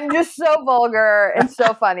 I'm just so vulgar and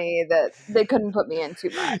so funny that they couldn't put me in too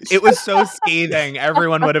much. It was so scathing. It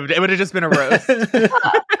would have just been a roast.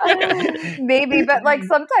 Maybe, but like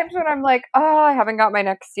sometimes when I'm like, oh, I haven't got my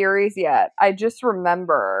next series yet, I just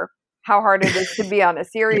remember how hard it is to be on a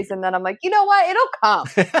series, and then I'm like, you know what? It'll come,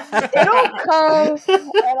 and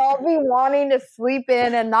I'll be wanting to sleep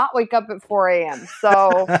in and not wake up at 4 a.m.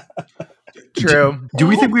 So true. Do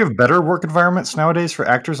we think we have better work environments nowadays for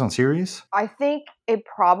actors on series? I think it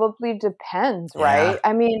probably depends, right?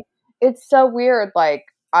 I mean, it's so weird. Like,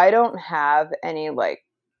 I don't have any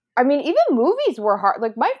even movies were hard.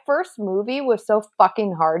 Like, my first movie was so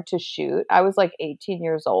fucking hard to shoot. I was like 18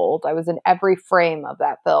 years old. I was in every frame of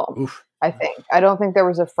that film. Oof. I don't think there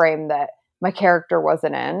was a frame that my character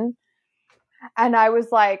wasn't in. And I was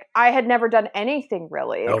like, I had never done anything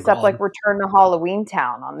really except like Return to Halloween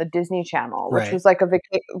Town on the Disney Channel, which was like a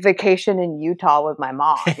vacation in Utah with my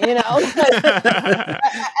mom, you know?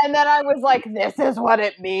 And then I was like, this is what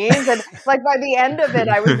it means. And like by the end of it,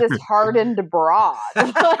 I was this hardened broad.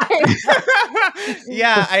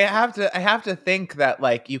 Yeah, I have to think that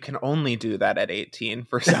like you can only do that at 18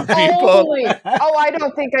 for some people. Oh, I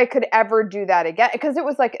don't think I could ever do that again because it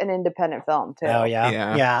was like an independent film too. Oh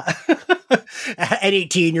yeah. At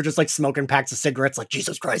 18, you're just like smoking packs of cigarettes, like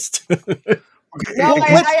Jesus Christ. No,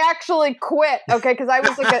 I actually quit. Okay, because I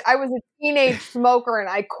was a teenage smoker and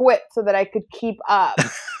I quit so that I could keep up.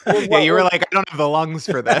 Yeah, you were like, I don't have the lungs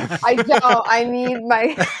for this. I don't. I need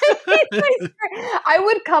my. I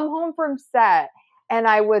would come home from set and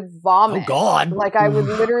I would vomit. Oh God! Like I would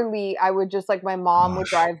literally, I would just like my mom would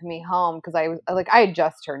drive me home because I was like I had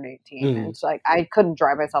just turned 18 and it's like I couldn't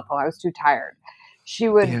drive myself home. I was too tired. She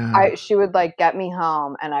would she would like get me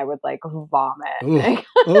home and I would like vomit and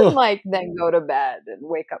like then go to bed and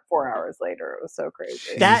wake up 4 hours later. It was so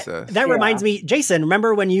crazy. That reminds me, Jason,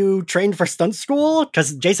 remember when you trained for stunt school?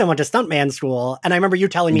 Because Jason went to stuntman school and I remember you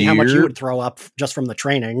telling me how much you would throw up just from the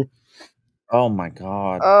training. Oh my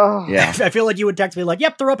God. Oh yeah. I feel like you would text me like,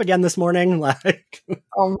 yep, threw up again this morning. Like,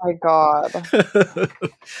 oh my God.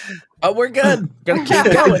 Oh, we're good. Gonna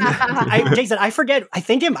keep going. Jason, I forget. I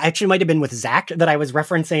think it actually might have been with Zach that I was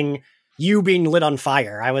referencing you being lit on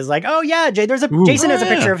fire. I was like, oh yeah, Jason has a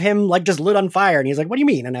picture of him like just lit on fire. And he's like, what do you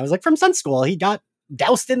mean? And I was like, from stunt school. He got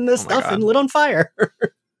doused in this stuff and lit on fire.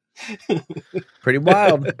 Pretty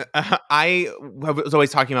wild. I was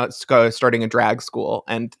always talking about starting a drag school,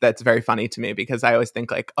 and that's very funny to me because I always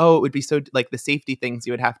think like, oh, it would be so like the safety things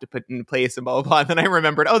you would have to put in place and blah blah blah. And then I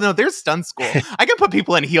remembered, oh no, there's stunt school. I can put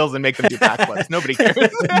people in heels and make them do backflips. Nobody cares.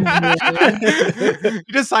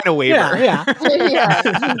 You just sign a waiver.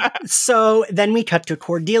 Yeah. So then we cut to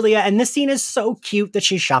Cordelia, and this scene is so cute that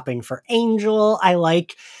she's shopping for Angel. I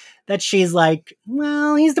like that she's like,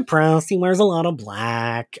 well, he's depressed. He wears a lot of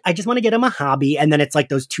black. I just want to get him a hobby. And then it's like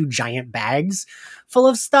those 2 giant bags full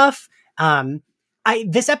of stuff.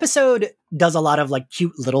 This episode does a lot of like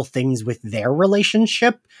cute little things with their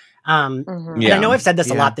relationship. And I know I've said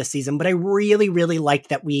this a lot this season, but I really, really like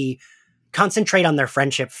that we concentrate on their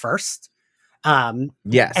friendship first.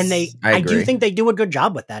 Yes. And I do think they do a good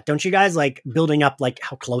job with that. Don't you guys like building up like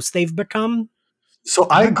how close they've become? So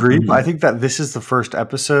I agree. But I think that this is the first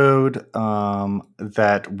episode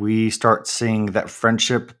that we start seeing that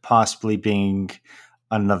friendship possibly being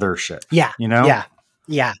another ship. Yeah. You know?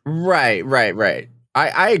 Yeah. Right.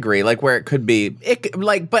 I agree. Like where it could be,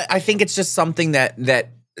 but I think it's just something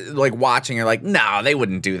that like watching, you're like, no, they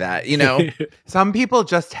wouldn't do that. You know, some people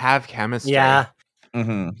just have chemistry. Yeah.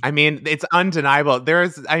 Mm-hmm. I mean, it's undeniable.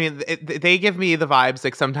 They give me the vibes.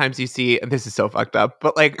 Like sometimes you see, and this is so fucked up,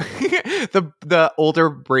 but like the older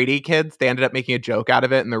Brady kids, they ended up making a joke out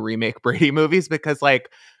of it in the remake Brady movies because like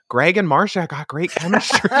Greg and Marcia got great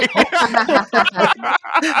chemistry.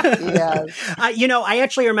 Yes. I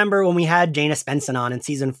actually remember when we had Jana Spenson on in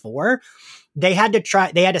season 4, they had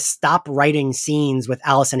to stop writing scenes with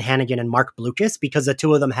Allison Hannigan and Mark Blucas because the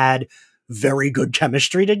two of them had very good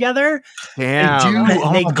chemistry together.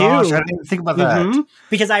 Damn. They do. Gosh, I didn't even think about that.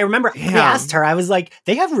 Because I remember I asked her, I was like,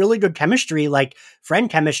 they have really good chemistry, like friend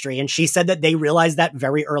chemistry. And she said that they realized that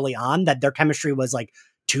very early on, that their chemistry was like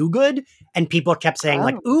too good. And people kept saying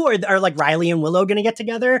like, ooh, are like Riley and Willow going to get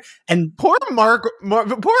together? And poor Mark,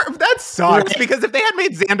 that sucks because if they had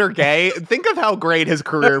made Xander gay, think of how great his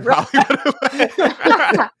career probably would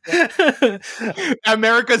have been.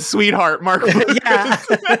 America's sweetheart, Mark.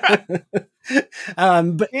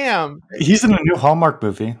 But damn, he's in a new Hallmark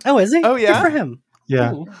movie. Oh, is he? Oh, yeah. Good for him.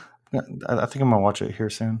 Yeah. Ooh. I think I'm gonna watch it here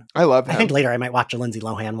soon. I love him. I think later I might watch a Lindsay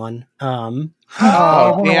Lohan one. I want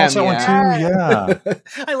to watch that one too. Yeah.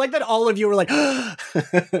 I like that all of you were like,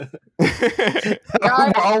 we're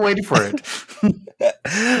all waiting for it.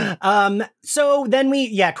 So then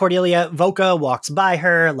Cordelia, Voca walks by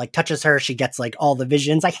her, like touches her. She gets like all the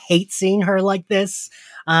visions. I hate seeing her like this.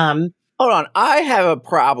 Hold on. I have a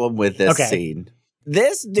problem with this scene.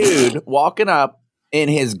 This dude walking up in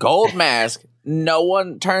his gold mask, no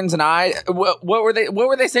one turns an eye. What were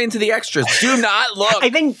they saying to the extras? Do not look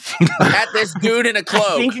at this dude in a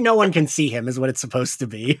cloak. I think no one can see him is what it's supposed to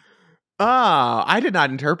be. Oh, I did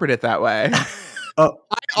not interpret it that way. I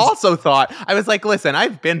also thought, I was like, listen,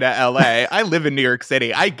 I've been to LA. I live in New York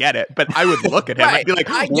City. I get it. But I would look at him. Right. I'd be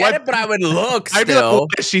like, I get it, but I would look still. I'd be like,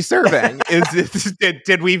 what is she serving?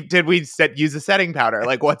 Did we use a setting powder?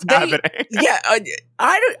 Like, what's happening? Yeah.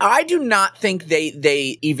 I do not think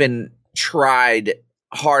they even tried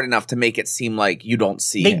hard enough to make it seem like you don't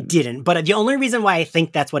see They him. didn't. But the only reason why I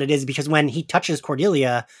think that's what it is because when he touches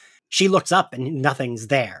Cordelia, she looks up and nothing's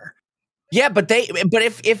there. Yeah, but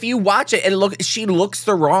if you watch it, she looks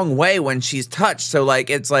the wrong way when she's touched. So like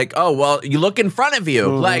it's like, oh well, you look in front of you,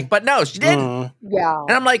 like, but no, she didn't. Yeah.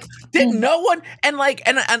 And I'm like, did no one? And like,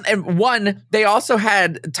 and one, they also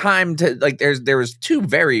had time to like. There was 2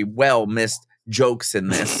 very well missed jokes in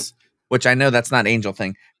this, which I know that's not Angel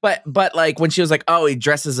thing, but like when she was like, oh, he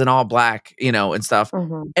dresses in all black, you know, and stuff.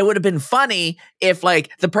 It would have been funny if like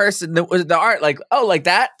the person that was the art, like, oh, like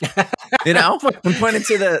that, you know, and pointed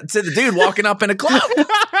to the dude walking up in a cloak.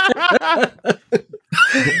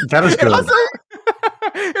 That is good.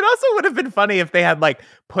 It also would have been funny if they had like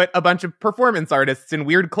put a bunch of performance artists in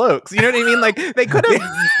weird cloaks. You know what I mean? Like they could have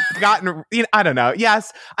gotten, you know, I don't know.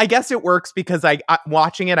 Yes, I guess it works because I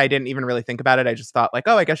watching it, I didn't even really think about it. I just thought like,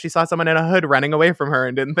 oh, I guess she saw someone in a hood running away from her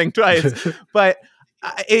and didn't think twice. But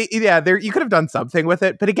you could have done something with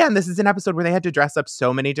it. But again, this is an episode where they had to dress up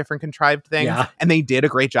so many different contrived things, and they did a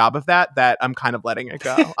great job of that I'm kind of letting it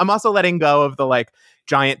go. I'm also letting go of the like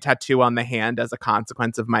giant tattoo on the hand as a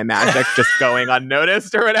consequence of my magic just going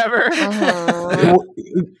unnoticed or whatever. Well,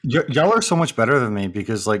 y'all are so much better than me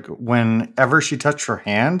because like whenever she touched her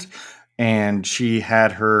hand and she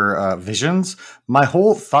had her visions, my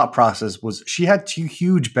whole thought process was she had 2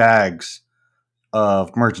 huge bags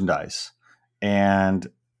of merchandise. And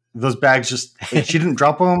those bags just, she didn't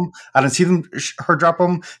drop them. I didn't see her drop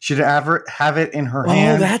them. She didn't have it in her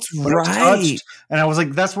hand. Oh, that's right. Touched. And I was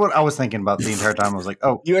like, that's what I was thinking about the entire time. I was like,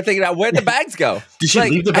 oh. You were thinking about where'd the bags go? Did she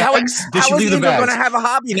leave the bags? Did she leave the bags? Going to have a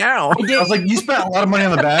hobby now? I was like, you spent a lot of money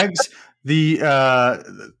on the bags.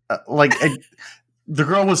 The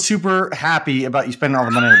girl was super happy about you spending all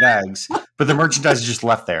the money on the bags, but the merchandise is just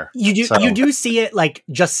left there. You do see it like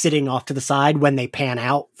just sitting off to the side when they pan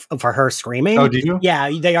out for her screaming. Oh, do you? Yeah,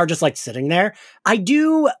 they are just like sitting there. I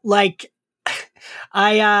do like.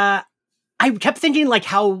 I kept thinking like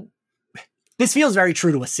how. This feels very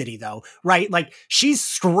true to a city, though, right? Like she's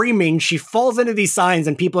screaming, she falls into these signs,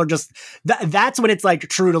 and people are just. That's when it's like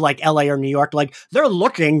true to like LA or New York. Like they're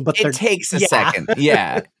looking, but it takes a second.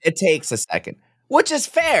 Yeah, it takes a second. Which is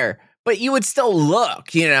fair, but you would still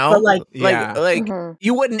look, you know? But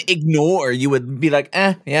you wouldn't ignore. You would be like,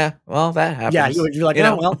 yeah, well, that happens. Yeah, you would be like, you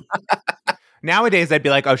know? well. Nowadays, I'd be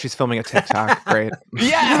like, oh, she's filming a TikTok. Great.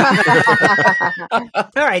 Yeah.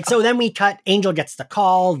 All right, so then we cut. Angel gets the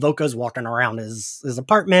call. Voko's walking around his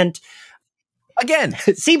apartment. Again.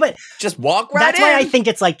 See, but just walk right that's in. Why I think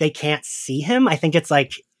it's like they can't see him. I think it's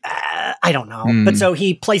like, I don't know. But so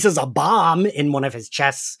he places a bomb in one of his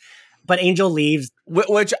chests. But Angel leaves.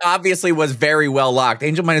 Which obviously was very well locked.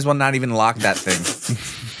 Angel might as well not even lock that thing.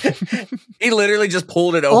 He literally just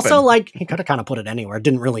pulled it open. Also, like, he could have kind of put it anywhere. It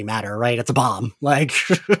didn't really matter, right? It's a bomb. Like,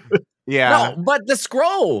 yeah. No, but the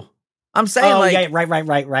scroll. I'm saying, yeah,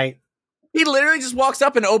 right. He literally just walks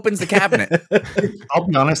up and opens the cabinet. I'll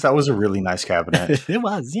be honest, that was a really nice cabinet. It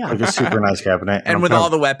was, yeah. Like a super nice cabinet. And with all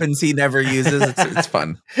the weapons he never uses, it's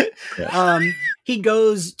fun. Yeah. He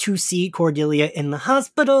goes to see Cordelia in the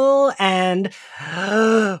hospital, and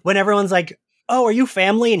when everyone's like, oh, are you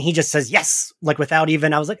family? And he just says, yes. Like, without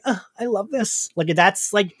even, I was like, oh, I love this. Like,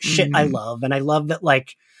 that's, like, shit I love. And I love that,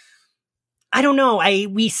 like, I don't know. I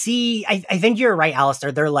think you're right,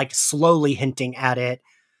 Alistair. They're, like, slowly hinting at it.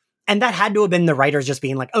 And that had to have been the writers just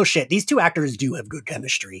being like, oh shit, these 2 actors do have good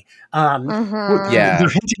chemistry. Yeah. They're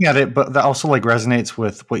hinting at it, but that also like resonates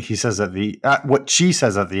with what he says what she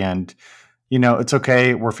says at the end. You know, it's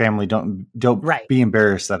okay. We're family. Don't be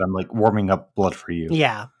embarrassed that I'm like warming up blood for you.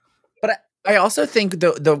 Yeah. But I also think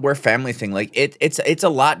the we're family thing, like it's a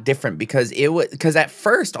lot different because at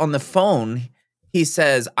first on the phone, he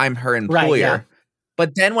says, I'm her employer. Right, yeah.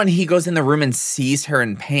 But then when he goes in the room and sees her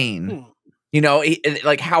in pain, you know,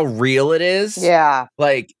 like how real it is. Yeah.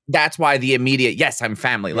 Like that's why the immediate, yes, I'm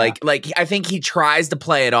family. Yeah. Like I think he tries to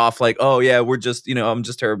play it off like, oh yeah, we're just, you know, I'm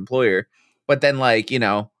just her employer. But then like, you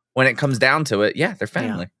know, when it comes down to it, yeah, they're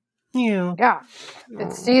family. Yeah.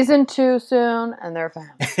 It's season 2 soon and they're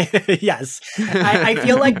family. Yes. I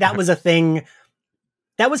feel like that was a thing.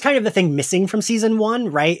 That was kind of the thing missing from season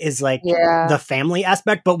 1, right? Is like the family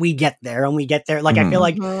aspect, but we get there. Like, I feel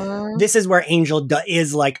like this is where Angel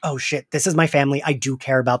is like, oh shit, this is my family. I do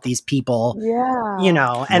care about these people. Yeah. You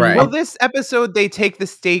know, and well, this episode, they take the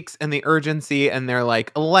stakes and the urgency and they're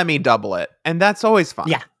like, let me double it. And that's always fun.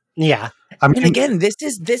 Yeah. Yeah. I mean, and again,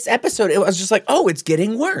 this episode, it was just like, oh, it's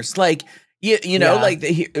getting worse. Like, you know, like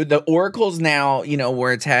the oracles now, you know,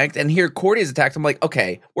 were attacked, and here Cordy's attacked. I'm like,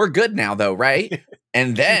 okay, we're good now, though, right?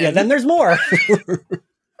 And then, then there's more.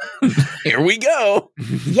 Here we go.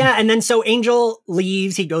 Yeah, and then so Angel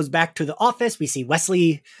leaves. He goes back to the office. We see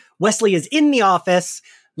Wesley. Wesley is in the office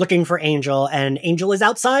looking for Angel, and Angel is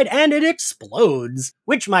outside, and it explodes.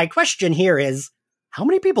 Which my question here is, how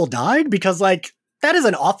many people died? Because, like, that is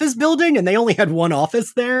an office building, and they only had one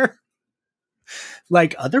office there.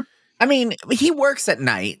 Like, other... I mean, he works at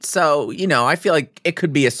night, so, you know, I feel like it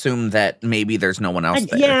could be assumed that maybe there's no one else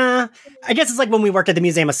there. Yeah. I guess it's like when we worked at the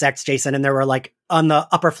Museum of Sex, Jason, and there were, like, on the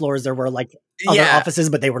upper floors, there were, like, other offices,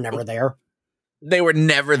 but they were never there. They were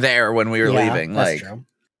never there when we were leaving. That's like, true.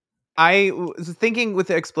 I was thinking with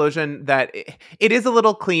the explosion that it is a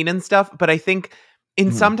little clean and stuff, but I think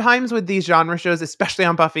sometimes with these genre shows, especially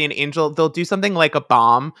on Buffy and Angel, they'll do something like a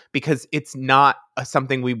bomb because it's not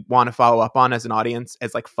something we want to follow up on as an audience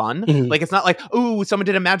as like fun. Like it's not like, ooh, someone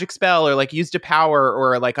did a magic spell or like used a power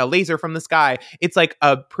or like a laser from the sky. It's like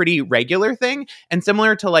a pretty regular thing. And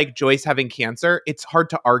similar to like Joyce having cancer, it's hard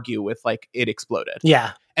to argue with like it exploded.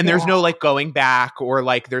 Yeah. And there's no like going back or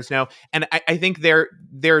like there's no, and I think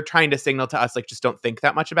they're trying to signal to us like just don't think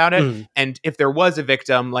that much about it. And if there was a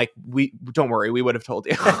victim, like we don't worry, we would have told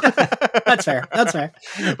you. That's fair. That's fair.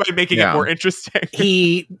 By making it more interesting.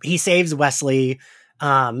 He saves Wesley.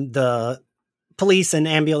 The police and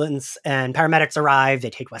ambulance and paramedics arrive. They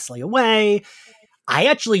take Wesley away. I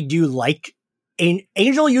actually do like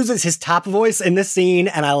Angel uses his top voice in this scene,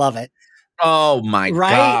 and I love it. Oh my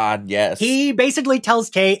God, yes. He basically tells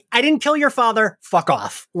Kate, I didn't kill your father, fuck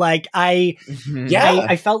off. Like, I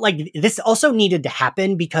felt like this also needed to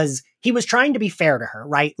happen because he was trying to be fair to her,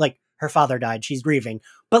 right? Like, her father died, she's grieving.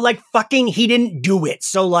 But, like, fucking, he didn't do it.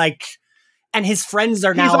 So, like, and his friends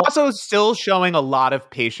are now... He's also still showing a lot of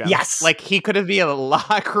patience. Yes. Like, he could have been a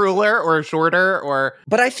lot crueler or shorter or...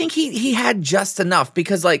 But I think he had just enough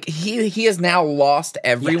because, like, he has now lost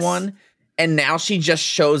everyone. Yes. And now she just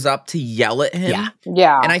shows up to yell at him.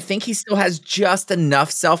 Yeah. And I think he still has just enough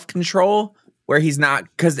self-control where he's not,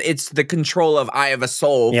 because it's the control of I have a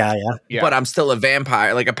soul. Yeah. But I'm still a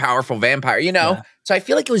vampire, like a powerful vampire, you know? Yeah. So I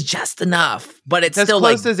feel like it was just enough, but it's still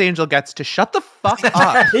as close as Angel gets to shut the fuck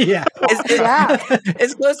up. As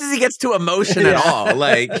close as he gets to emotion at all.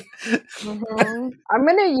 Like, I'm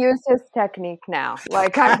gonna use his technique now.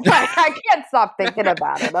 Like, I can't stop thinking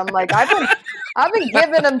about it. I'm like, I've been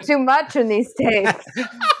giving him too much in these takes.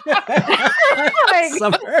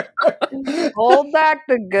 Like, hold back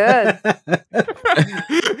the good.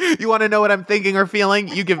 You want to know what I'm thinking or feeling?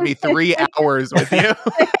 You give me 3 hours with you.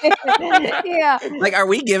 Yeah. Like, are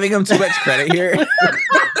we giving him too much credit here?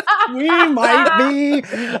 We might be.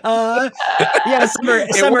 Summer.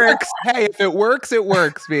 Works. Hey, if it works, it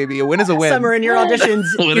works, baby. A win is a win. Summer, in your auditions,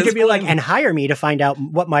 you could be like, and hire me to find out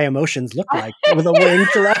what my emotions look like with a wink.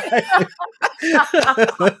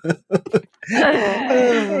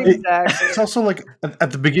 Exactly. It's also like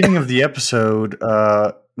at the beginning of the episode,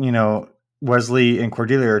 you know, Wesley and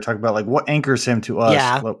Cordelia are talking about like what anchors him to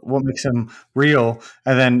us, what makes him real,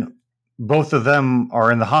 and then both of them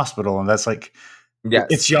are in the hospital, and that's like,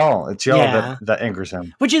 it's y'all that anchors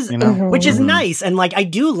him, which is nice, and like I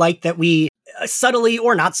do like that we subtly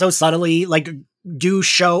or not so subtly like do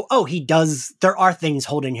show. Oh, he does. There are things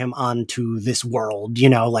holding him on to this world, you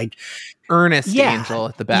know, like earnest Angel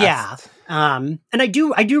at the best. Yeah, and I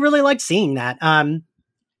do really like seeing that.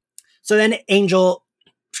 So then Angel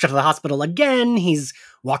to the hospital again. He's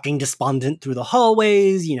walking despondent through the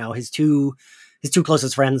hallways. You know, his two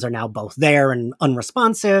closest friends are now both there and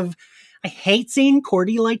unresponsive. I hate seeing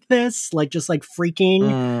Cordy like this, like just like freaking.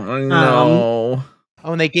 I know.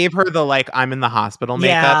 Oh, and they gave her the like I'm in the hospital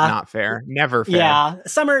makeup. Not fair. Never fair. Yeah,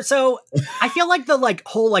 Summer. So I feel like the like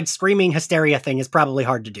whole like screaming hysteria thing is probably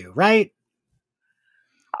hard to do, right?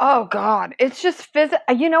 Oh God, it's just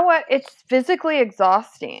you know what? It's physically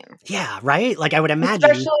exhausting. Yeah, right. Like I would imagine,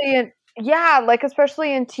 especially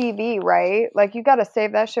in TV, right? Like you got to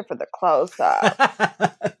save that shit for the close up.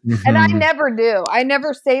 And I never do. I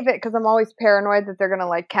never save it because I'm always paranoid that they're gonna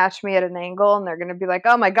like catch me at an angle and they're gonna be like,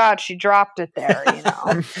 "Oh my God, she dropped it there," you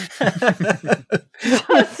know.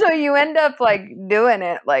 So you end up like doing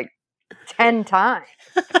it like 10 times.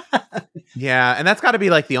 Yeah, and that's got to be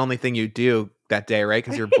like the only thing you do that day, right?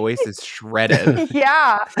 Because your voice is shredded.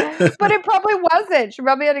 Yeah, but it probably wasn't. She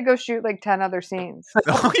probably had to go shoot like 10 other scenes.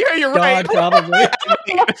 Oh, yeah, you're right. Probably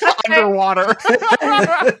underwater.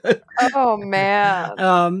 Oh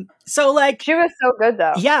man. So like she was so good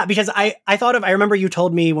though. Yeah, because I remember you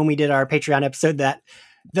told me when we did our Patreon episode that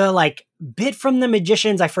the like bit from The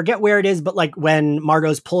Magicians. I forget where it is, but like when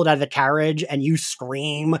Margot's pulled out of the carriage and you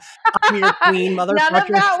scream, "I'm your queen, motherfucker." None of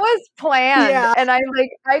that was planned. Yeah. And I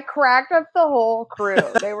cracked up the whole crew.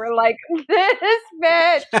 They were like, "This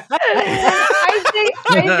bitch." I think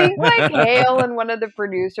like Hale and one of the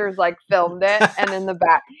producers like filmed it, and in the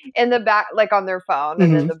back, like on their phone,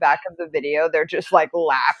 and in the back of the video, they're just like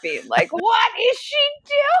laughing, like, "What is she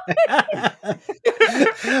doing?"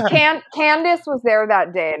 Candace was there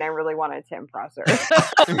that day, and I really wanted to impress her.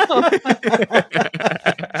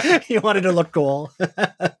 You wanted to look cool.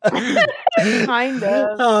 Kind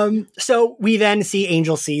of. So we then see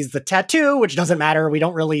Angel sees the tattoo, which doesn't matter. We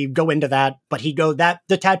don't really go into that, but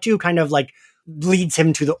the tattoo kind of like leads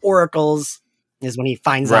him to the oracles, is when he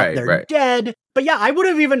finds out they're dead. But yeah, I would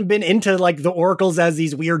have even been into like the oracles as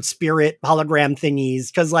these weird spirit hologram thingies,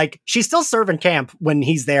 because like she's still serving camp when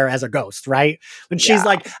he's there as a ghost, right? When she's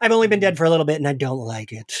like, "I've only been dead for a little bit and I don't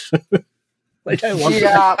like it." Like, I love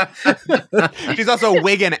that. She's also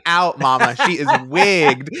wigging out, Mama. She is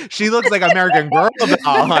wigged. She looks like American Girl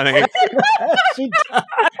doll, honey. She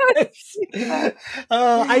does.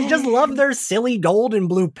 I just love their silly gold and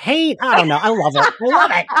blue paint. I don't know. I love it. I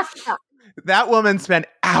love it. That woman spent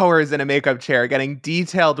hours in a makeup chair getting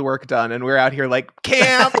detailed work done, and we're out here like,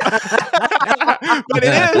 camp. But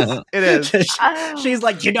it is. She's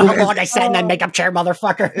like, "You know how long I sat in that makeup chair,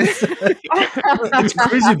 motherfucker." It's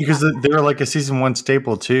crazy because they were like a season 1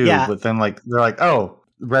 staple too. Yeah. But then like they're like, "Oh,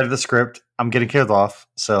 read the script. I'm getting killed off.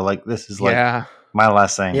 So like this is like my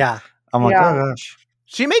last thing." Yeah. I'm like, oh gosh.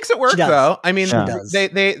 She makes it work though. I mean,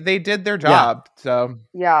 they did their job. So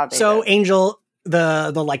So Angel,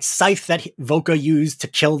 the like scythe that Voka used to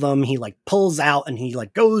kill them, he like pulls out and he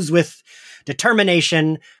like goes with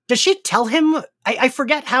determination. Does she tell him? I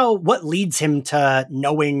forget what leads him to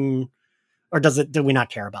knowing, or do we not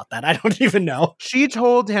care about that? I don't even know. She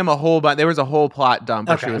told him a whole bunch. There was a whole plot dump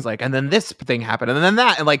where she was like, and then this thing happened, and then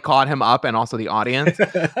that, and like caught him up, and also the audience.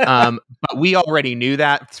 But we already knew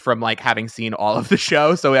that from like having seen all of the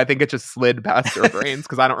show, so I think it just slid past her brains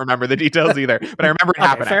because I don't remember the details either. But I remember it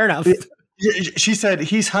happening. Fair enough. She said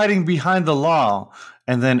he's hiding behind the law,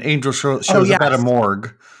 and then Angel shows up at a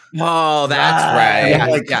morgue. Oh, that's right.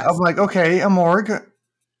 I'm like, okay, a morgue.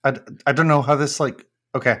 I don't know how this like.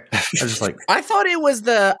 Okay, I just like. I thought it was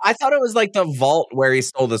like the vault where he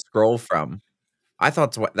stole the scroll from. I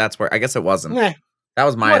thought that's where. I guess it wasn't. That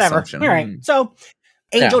was my assumption. All right. So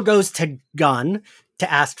Angel goes to Gunn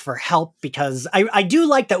to ask for help, because I do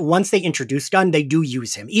like that once they introduce Gunn, they do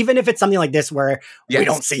use him, even if it's something like this where we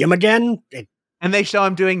don't see him again. And they show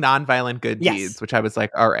him doing nonviolent good deeds, which I was like,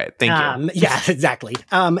 all right, thank you. Yeah, exactly.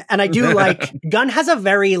 And I do like Gunn has a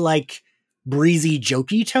very like breezy,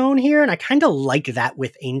 jokey tone here, and I kind of like that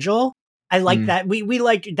with Angel. I like that. We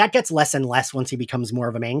like that gets less and less once he becomes more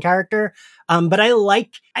of a main character. But I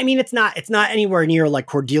mean, it's not anywhere near like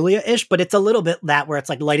Cordelia-ish, but it's a little bit that where it's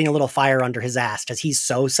like lighting a little fire under his ass because he's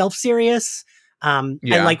so self-serious. I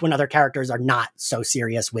like when other characters are not so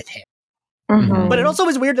serious with him. Mm-hmm. But it also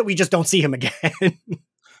is weird that we just don't see him again.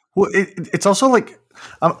 Well, it's also like,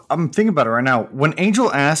 I'm thinking about it right now. When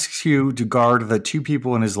Angel asks you to guard the two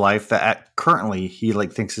people in his life that currently he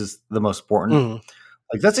like thinks is the most important,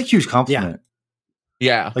 like that's a huge compliment.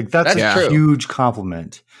 Yeah. Like that's a huge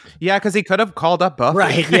compliment. Yeah, because he could have called up Buffy.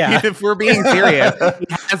 Right, yeah. If we're being serious, he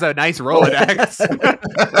has a nice Rolodex.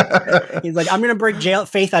 He's like, I'm going to break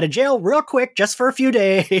Faith out of jail real quick just for a few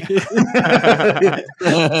days.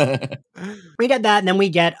 We get that, and then we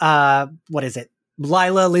get, what is it?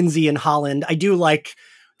 Lila, Lindsay, and Holland. I do like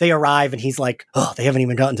they arrive, and he's like, oh, they haven't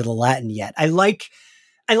even gotten to the Latin yet. I like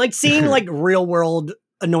seeing like real world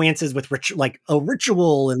annoyances with a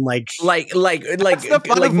ritual and like merging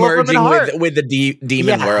with the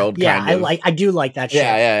demon world. Yeah, kind of. I do like that shit.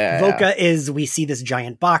 Yeah. Voka is, we see this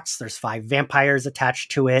giant box. There's 5 vampires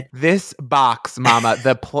attached to it. This box, Mama,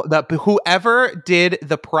 the whoever did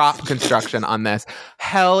the prop construction on this,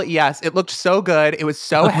 hell yes, it looked so good. It was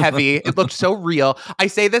so heavy. It looked so real. I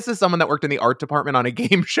say this as someone that worked in the art department on a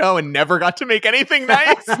game show and never got to make anything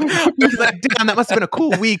nice. I was like, damn, that must have been a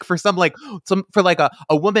cool week for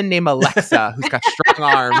a woman named Alexa who's got strong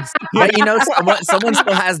arms. But you know, someone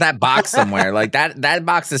still has that box somewhere. Like that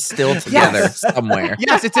box is still together somewhere.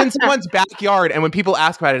 Yes, it's in someone's backyard, and when people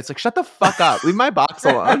ask about it, it's like, shut the fuck up, leave my box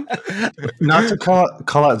alone. Not to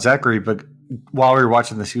call out Zachary, but while we were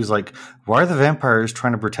watching this, he was like, why are the vampires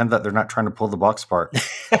trying to pretend that they're not trying to pull the box apart?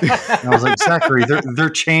 And I was like, Zachary, they're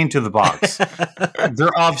chained to the box.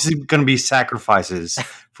 They're obviously going to be sacrifices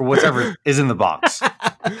for whatever is in the box.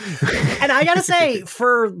 And And I gotta say,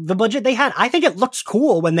 for the budget they had, I think it looks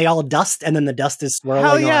cool when they all dust and then the dust is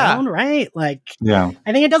swirling around, right? Like, Yeah.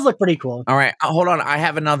 I think it does look pretty cool. All right, hold on. I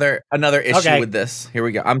have another issue with this. Here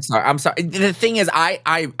we go. I'm sorry. The thing is,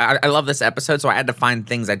 I love this episode, so I had to find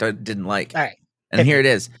things I didn't like. All right. And here it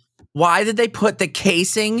is. Why did they put the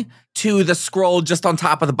casing to the scroll just on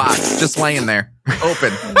top of the box, just laying there,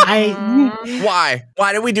 open? Why?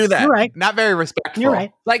 Why did we do that? You're right. Not very respectful. You're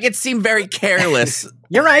right. Like, it seemed very careless.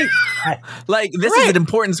 You're right. Like, this is an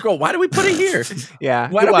important scroll. Why do we put it here? Yeah.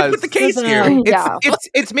 Why do we put the case here?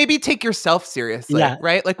 It's maybe take yourself seriously, Yeah.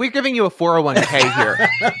 right? Like, we're giving you a 401k here.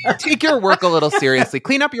 Take your work a little seriously.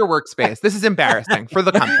 Clean up your workspace. This is embarrassing for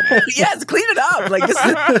the company. Yes, clean it up.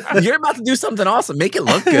 Like, you're about to do something awesome. Make it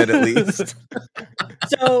look good, at least.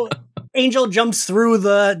 So Angel jumps through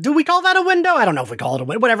do we call that a window? I don't know if we call it a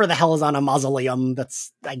window. Whatever the hell is on a mausoleum.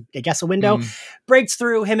 That's, I guess, a window. Breaks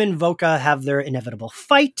through. Him and Voka have their inevitable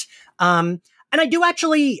fight. And I do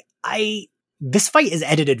actually, this fight is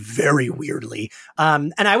edited very weirdly.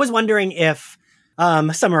 And I was wondering if,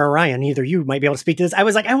 Summer or Ryan, either you might be able to speak to this. I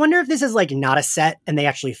was like, I wonder if this is like not a set and they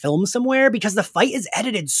actually film somewhere, because the fight is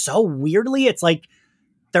edited so weirdly. It's like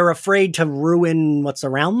they're afraid to ruin what's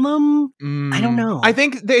around them. I don't know. I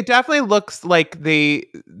think it definitely looks like they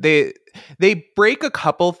break a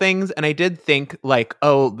couple things, and I did think like,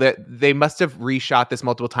 oh, that they must have reshot this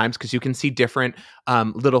multiple times, because you can see different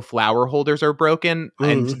little flower holders are broken,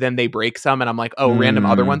 and then they break some, and I'm like, oh, random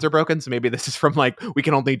other ones are broken, so maybe this is from like, we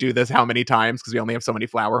can only do this how many times because we only have so many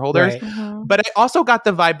flower holders. Right. But I also got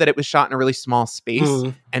the vibe that it was shot in a really small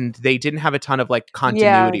space, and they didn't have a ton of like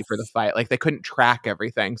continuity for the fight. Like, they couldn't track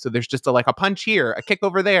everything, so there's just a punch here, a kick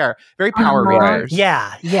over there, very Power Rangers.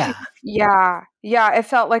 Yeah. Yeah, it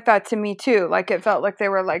felt like that to me too. Like, it felt like they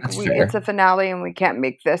were like, it's a finale and we can't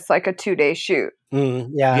make this like a 2-day shoot.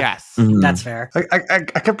 Yeah. Yes. That's fair. I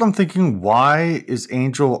kept on thinking, why is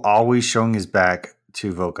Angel always showing his back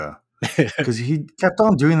to Voka? Because he kept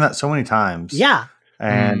on doing that so many times. Yeah.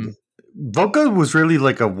 And Voka was really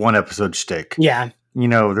like a one episode shtick. Yeah. You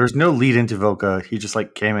know, there's no lead into Voka. He just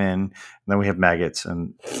like came in, and then we have maggots,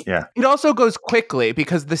 and yeah. It also goes quickly,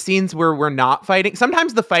 because the scenes where we're not fighting,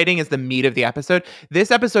 sometimes the fighting is the meat of the episode. This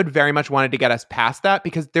episode very much wanted to get us past that,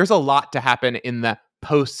 because there's a lot to happen in the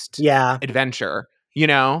post adventure, you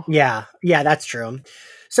know? Yeah, that's true.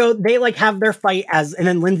 So they like have their fight and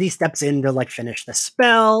then Lindsay steps in to like finish the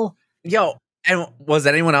spell. Yo, and was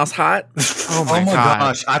anyone else hot? Oh my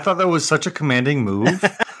gosh. I thought that was such a commanding move.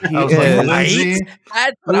 I was is. like, Lindsay.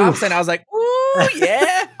 That's what I'm saying. I was like, ooh,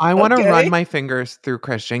 yeah. I want to run my fingers through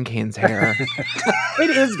Christian Kane's hair. It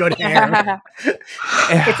is good hair.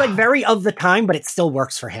 It's like very of the time, but it still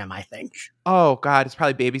works for him, I think. Oh God, it's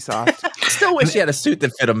probably baby soft. Still wish he had a suit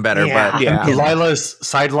that fit him better, but yeah. Lila's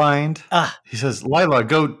sidelined. He says, Lila,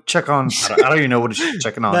 go check on. I don't even know what she's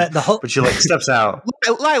checking on. But she like steps out.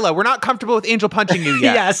 Lila, we're not comfortable with Angel punching you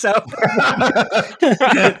yet. Yeah, so.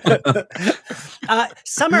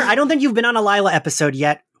 Summer, I don't think you've been on a Lila episode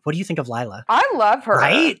yet. What do you think of Lila? I love her.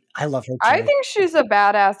 Right? I love her too. I think she's a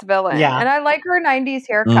badass villain. Yeah. And I like her 90s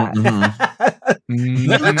haircut.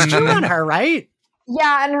 It looks true on her, right?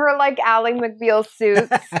 Yeah, and her like Ally McBeal suits.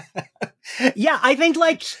 Yeah, I think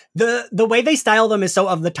like the way they style them is so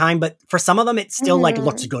of the time, but for some of them it still like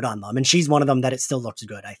looks good on them, and she's one of them that it still looks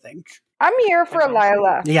good, I think. I'm here for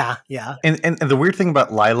Lila. Yeah. And the weird thing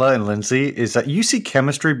about Lila and Lindsay is that you see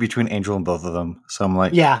chemistry between Angel and both of them. So I'm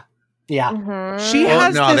like, yeah. She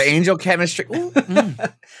has the Angel chemistry.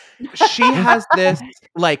 She has this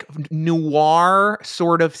like noir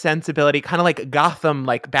sort of sensibility, kind of like Gotham,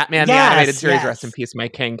 like Batman the animated series. Rest in peace, my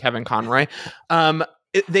king, Kevin Conroy.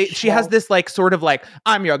 She has this like sort of like,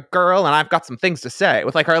 I'm your girl and I've got some things to say,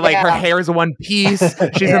 with like her her hair is one piece.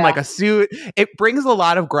 She's in like a suit. It brings a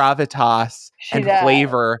lot of gravitas and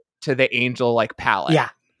flavor to the Angel like palette. Yeah.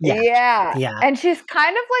 And she's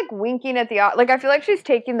kind of like winking at the like, I feel like she's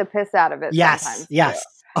taking the piss out of it. Sometimes. Yes.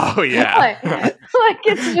 Oh yeah. like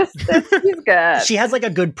it's just she's good. She has like a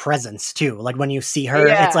good presence too. Like when you see her,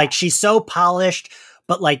 it's like she's so polished,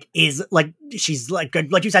 but like is like she's like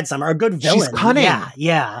good, like you said, Summer, a good villain. She's cunning.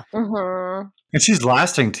 Yeah. and she's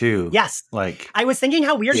lasting too. Yes. Like I was thinking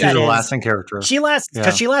how weird she's that a is. lasting character. She lasts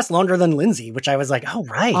because she lasts longer than Lindsay, which I was like, oh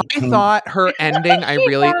right. I thought her ending, I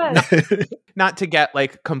really not to get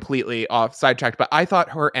like completely off sidetracked, but I thought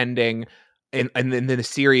her ending in the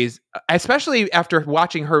series, especially after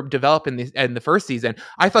watching her develop in the first season,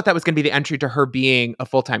 I thought that was going to be the entry to her being a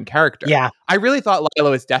full-time character. Yeah. I really thought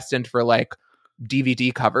Lila was destined for like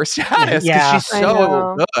DVD cover status because Yeah. she's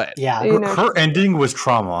so good. Yeah. You know, Her ending was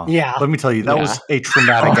trauma. Yeah. Let me tell you, that Yeah. was a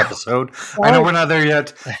traumatic episode. I know we're not there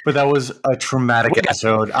yet, but that was a traumatic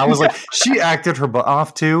episode. I was like, she acted her butt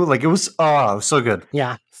off too. Like it was so good.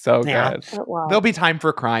 Yeah. So Yeah. good. wow. There'll be time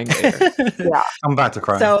for crying later. Yeah. I'm about to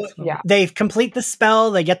cry. So Yeah. they complete the spell.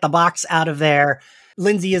 They get the box out of there.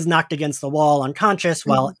 Lindsay is knocked against the wall unconscious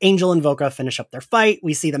while Angel and Voka finish up their fight.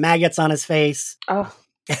 We see the maggots on his face, Oh.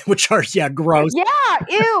 which are, gross. Yeah,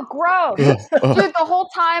 ew, gross. Dude, the whole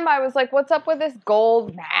time I was like, what's up with this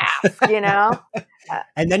gold mask, you know?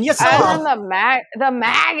 And then you And saw, then the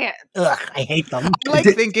maggot. ugh, I hate them. I like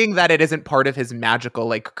thinking that it isn't part of his magical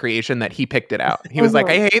like creation that he picked it out. He was like,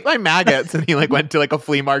 I hate my maggots. And he like went to like a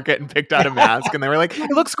flea market and picked out a mask. And they were like,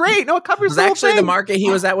 it looks great. No, it It covers was the whole actually the thing." market he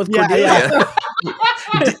was at with Yeah, Cordelia.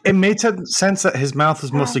 It made sense that his mouth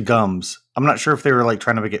was mostly gums. I'm not sure if they were like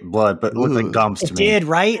trying to make it blood, but it looked like gums to It me. did,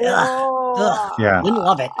 right? Ugh. Oh. Yeah. Didn't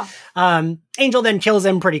love it. Angel then kills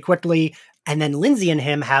him pretty quickly. And then Lindsay and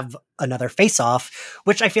him have another face-off,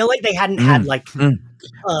 which I feel like they hadn't had like,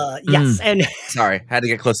 yes. And Sorry, had to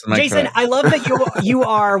get close to the mic. Jason, I love that you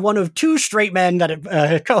are one of two straight men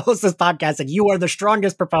that co-host this podcast, and you are the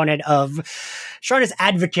strongest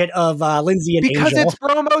advocate of Lindsay and Because Angel. it's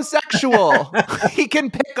bromosexual. He can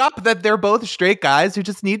pick up that they're both straight guys who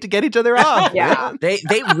just need to get each other off. Yeah. They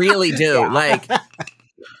really do. Like,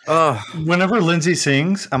 oh, Whenever Lindsay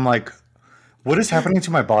sings, I'm like, what is happening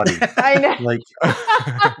to my body? I know. Like,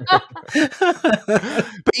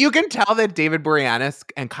 But you can tell that David Boreanaz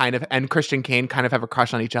and Christian Kane kind of have a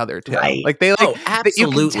crush on each other too. Right. Like they like Oh, you can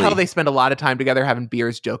absolutely. tell they spend a lot of time together having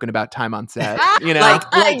beers, joking about time on set. You know, like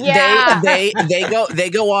Yeah. they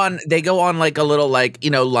go on like a little like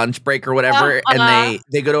lunch break or whatever, and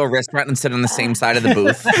they go to a restaurant and sit on the same side of the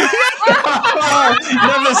booth. you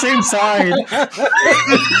have the same side.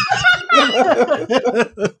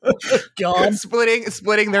 God.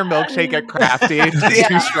 splitting their milkshake at Crafty to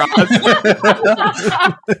 2 straws.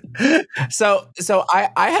 So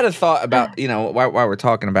I had a thought about while we're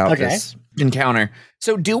talking about Okay. this encounter.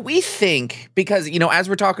 So do we think, because as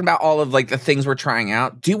we're talking about all of like the things we're trying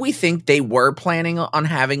out, do we think they were planning on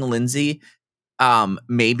having Lindsay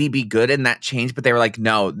maybe be good in that change, but they were like,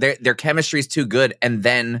 no, their chemistry is too good, and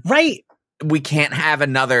then Right. we can't have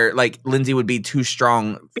another, like Lindsay would be too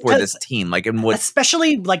strong for Because- this team. Like, and would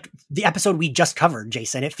Especially like the episode we just covered,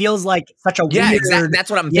 Jason. It feels like such a yeah, weird. exactly. That's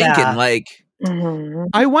what I'm Yeah. thinking. Like, Mhm.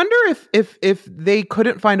 I wonder if they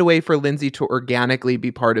couldn't find a way for Lindsay to organically be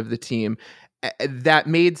part of the team. That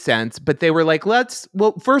made sense, but they were like,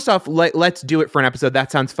 first off, let's do it for an episode.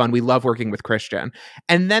 That sounds fun. We love working with Christian.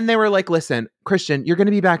 And then they were like, listen, Christian, you're going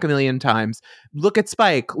to be back a million times. Look at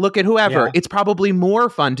Spike. Look at whoever. Yeah. It's probably more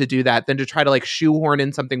fun to do that than to try to like shoehorn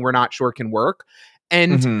in something we're not sure can work.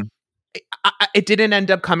 And mhm. it didn't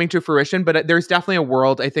end up coming to fruition, but there's definitely a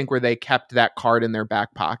world, I think, where they kept that card in their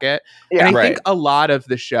back pocket. Yeah. And I Right. think a lot of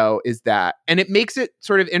the show is that. And it makes it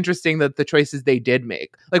sort of interesting that the choices they did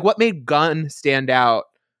make. Like what made Gunn stand out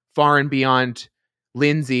far and beyond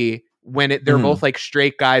Lindsay when they're Mhm. both like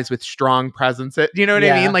straight guys with strong presence. You know what I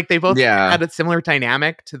Yeah. mean? Like they both Yeah. had a similar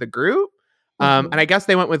dynamic to the group. And I guess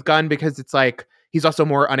they went with Gunn because it's like he's also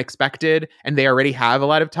more unexpected, and they already have a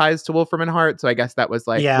lot of ties to Wolfram and Hart. So I guess that was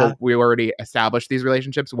like, Yeah. well, we already established these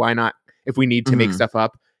relationships. Why not, if we need to make Mhm. stuff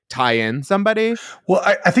up, tie in somebody? Well,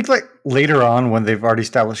 I think like later on when they've already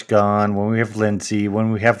established Gunn, when we have Lindsay,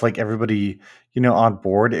 when we have like everybody, on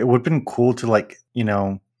board, it would have been cool to like,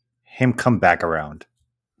 him come back around.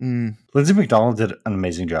 Lindsay McDonald did an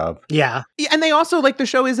amazing job. Yeah. Yeah, and they also like the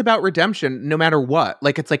show is about redemption no matter what.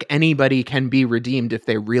 Like it's like anybody can be redeemed if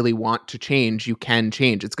they really want to change. You can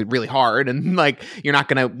change. It's really hard, and like you're not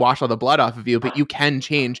going to wash all the blood off of you, but you can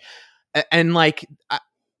change. And like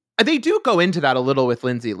they do go into that a little with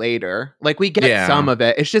Lindsay later. Like we get some of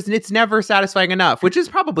it. It's never satisfying enough, which is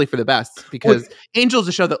probably for the best because Angel's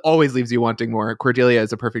a show that always leaves you wanting more. Cordelia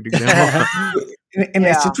is a perfect example. And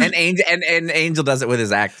it's Yeah. interesting. And Angel does it with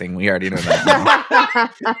his acting. We already know that.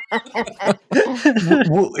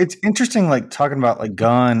 Well, it's interesting, like talking about like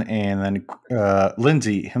Gunn and then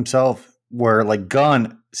Lindsay himself, where like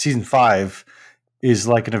Gunn season 5 is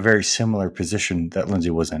like in a very similar position that Lindsay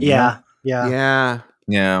was in. Yeah. Yeah. Yeah.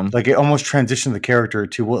 Yeah. Like it almost transitioned the character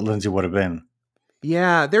to what Lindsay would have been.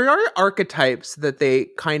 Yeah, there are archetypes that they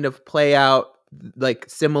kind of play out like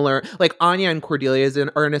similar, like Anya and Cordelia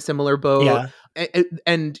are in a similar boat. Yeah.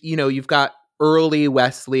 And you've got early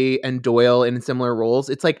Wesley and Doyle in similar roles.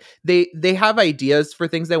 It's like they have ideas for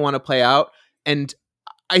things they want to play out, and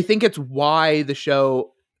I think it's why the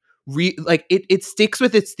show it sticks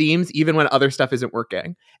with its themes even when other stuff isn't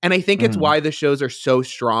working. And I think it's why the shows are so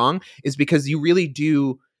strong, is because you really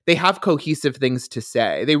do, they have cohesive things to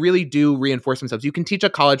say. They really do reinforce themselves. You can teach a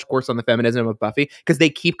college course on the feminism of Buffy because they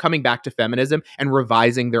keep coming back to feminism and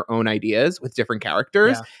revising their own ideas with different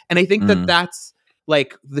characters. Yeah. And I think that that's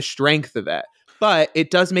like the strength of it. But it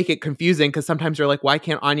does make it confusing because sometimes you're like, why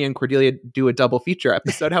can't Anya and Cordelia do a double feature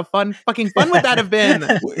episode? How fucking fun would that have been?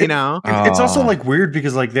 You know? It's also like weird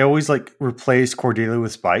because like they always like replace Cordelia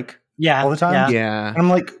with Spike all the time. Yeah. And I'm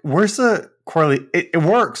like, where's the correlate? It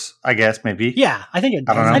works, I guess, maybe. Yeah, I think it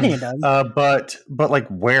does. I think it does. But like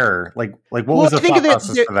where? Like what was the thought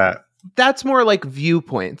process for that? That's more like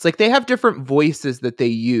viewpoints. Like they have different voices that they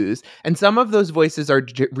use, and some of those voices are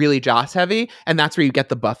really Joss heavy, and that's where you get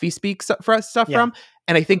the Buffy speak stuff from.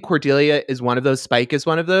 And I think Cordelia is one of those. Spike is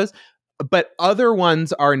one of those, but other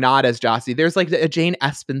ones are not as Jossy. There's like a Jane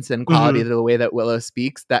Espenson quality to the way that Willow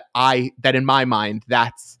speaks that in my mind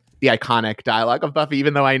that's the iconic dialogue of Buffy.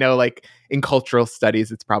 Even though I know like in cultural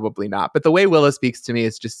studies it's probably not, but the way Willow speaks to me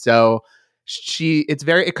is just so.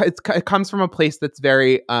 It comes from a place that's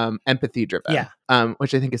very empathy driven,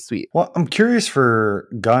 which I think is sweet. Well, I'm curious for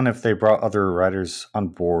Gunn if they brought other writers on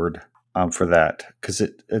board for that, because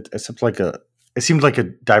it seems like a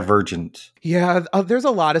divergent. Yeah, there's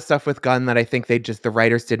a lot of stuff with Gunn that I think the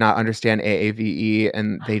writers did not understand AAVE,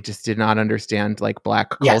 and they just did not understand like Black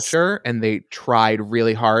culture, and they tried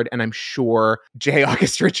really hard. And I'm sure J.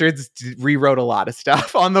 August Richards rewrote a lot of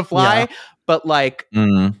stuff on the fly. Yeah. But like,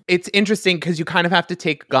 it's interesting because you kind of have to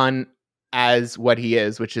take Gunn as what he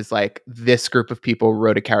is, which is like this group of people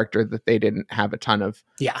wrote a character that they didn't have a ton of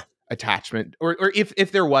attachment, or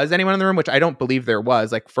if there was anyone in the room, which I don't believe there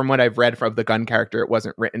was. Like from what I've read from the Gunn character, it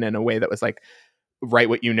wasn't written in a way that was like write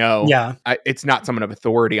what you know. Yeah, it's not someone of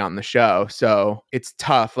authority on the show, so it's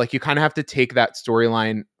tough. Like you kind of have to take that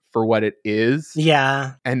storyline for what it is.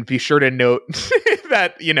 Yeah, and be sure to note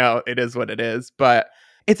that it is what it is, but.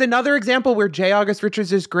 It's another example where J. August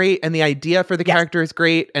Richards is great and the idea for the character is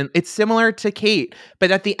great. And it's similar to Kate.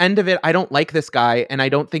 But at the end of it, I don't like this guy. And I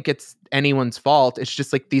don't think it's anyone's fault. It's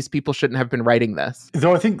just like these people shouldn't have been writing this.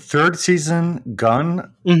 Though I think third season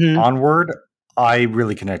Gunn onward, I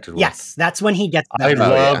really connected with. Yes, that's when he gets I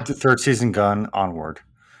loved third season Gunn onward.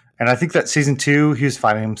 And I think that season 2, he was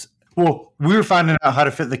finding him. Well, we were finding out how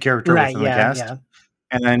to fit the character within the cast. Yeah.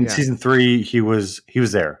 And then season 3, he was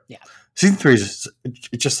there. Yeah. Season 3 is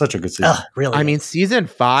just such a good season. Really? I mean, season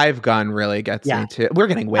 5 Gunn really gets me too. We're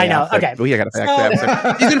getting way off. Okay. We got to back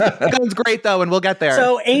that. Season 5 Gunn's great though, and we'll get there.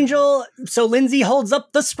 So Lindsay holds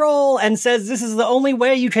up the scroll and says, "This is the only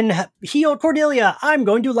way you can heal Cordelia. I'm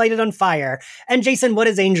going to light it on fire." And Jason, what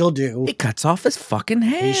does Angel do? He cuts off his fucking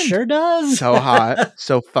hand. He sure does. So hot.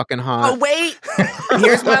 So fucking hot. Oh, wait.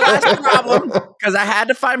 Here's my last problem, because I had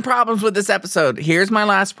to find problems with this episode. Here's my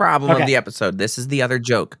last problem of the episode. This is the other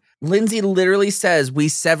joke. Lindsay literally says, "We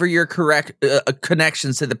sever your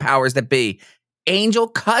connections to the powers that be." Angel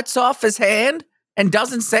cuts off his hand and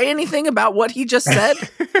doesn't say anything about what he just said.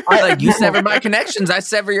 You sever my connections, I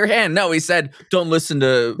sever your hand. No, he said, don't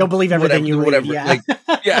believe everything you read.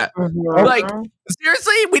 Yeah. Like,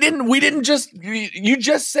 seriously, we didn't just, you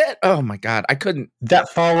just said, oh my God, I couldn't. That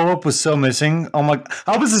follow-up was so missing. I'm like,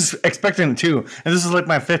 I was expecting it too. And this is like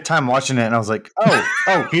my 5th time watching it. And I was like,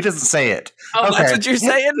 oh, he doesn't say it. Oh, okay. That's what you're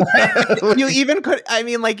saying? You even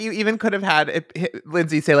could have had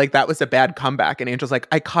Lindsay say like, that was a bad comeback. And Angel's like,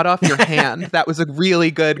 I cut off your hand. That was a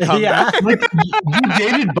really good comeback. Like,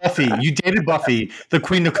 you dated Buffy, the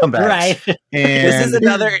queen of comebacks. Right. And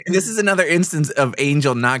this is another instance of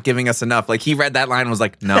Angel not giving us enough. Like he read that line and was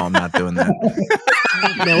like, no, I'm not doing that.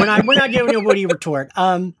 No, we're not giving you a Woody retort.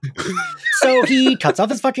 So he cuts off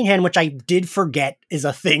his fucking hand, which I did forget is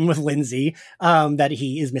a thing with Lindsay, that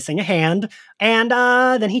he is missing a hand. And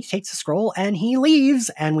then he takes the scroll and he leaves,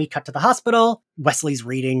 and we cut to the hospital. Wesley's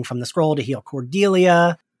reading from the scroll to heal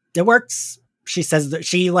Cordelia. It works. She says that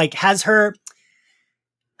she has her.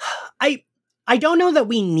 I don't know that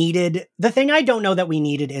we needed, the thing I don't know that we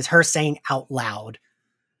needed is her saying out loud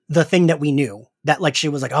the thing that we knew, that she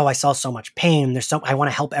was like, oh, I saw so much pain. I want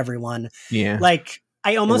to help everyone. Yeah.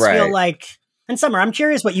 I almost feel like, and Summer, I'm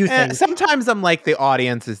curious what you think. Sometimes I'm like, the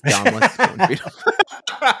audience is dumb.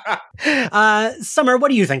 Summer, what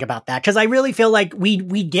do you think about that? Because I really feel like we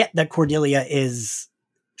get that Cordelia is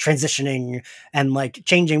transitioning and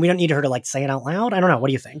changing. We don't need her to say it out loud. I don't know. What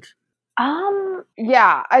do you think?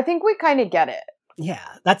 Yeah, I think we kind of get it. Yeah,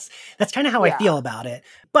 that's kind of how I feel about it.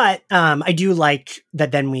 But I do like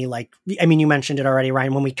that then we you mentioned it already,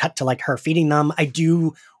 Ryan, when we cut to her feeding them. I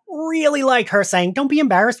do really like her saying, don't be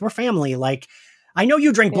embarrassed, we're family. I know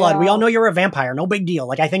you drink blood. We Yeah. all know you're a vampire. No big deal.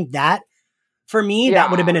 Like, I think that, for me, that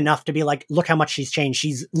would have been enough to be like, look how much she's changed.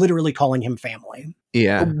 She's literally calling him family.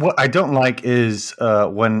 Yeah. What I don't like is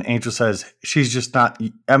when Angel says she's just not.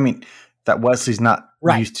 I mean, that Wesley's not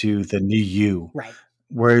Right. used to the new you. Right.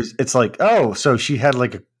 Whereas it's like, oh, so she had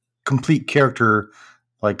like a complete character,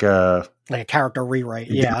 like a character rewrite.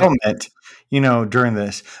 Yeah. development, during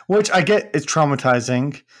this, which I get is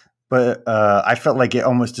traumatizing, but I felt like it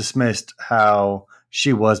almost dismissed how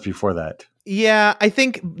she was before that. Yeah, I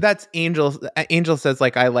think that's Angel. Angel says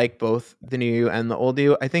like, I like both the new you and the old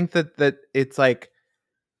you. I think that it's like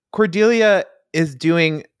Cordelia is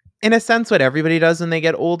doing, in a sense, what everybody does when they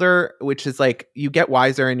get older, which is like you get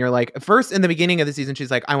wiser and you're like, first in the beginning of the season, she's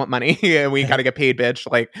like, I want money and we gotta get paid,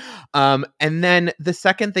 bitch. Like, and then the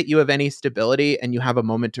second that you have any stability and you have a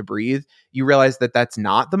moment to breathe, you realize that that's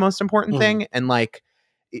not the most important thing. And like,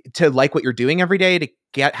 to like what you're doing every day, to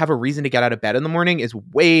have a reason to get out of bed in the morning is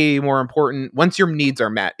way more important. Once your needs are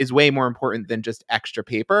met, is way more important than just extra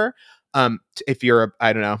paper. If you're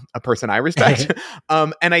a person I respect.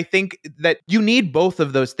 And I think that you need both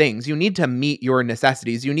of those things. You need to meet your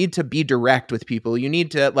necessities. You need to be direct with people. You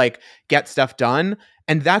need to like get stuff done.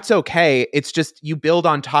 And that's okay. It's just you build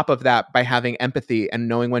on top of that by having empathy and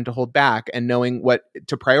knowing when to hold back and knowing what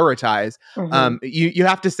to prioritize. You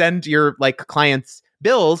have to send your like clients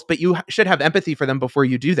bills, but you should have empathy for them before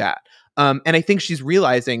you do that. And I think she's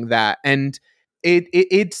realizing that. And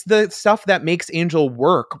it's the stuff that makes Angel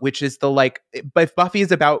work, which is the like, but Buffy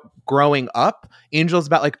is about growing up. Angel's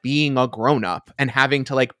about like being a grown up and having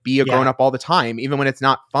to like be a grown up all the time, even when it's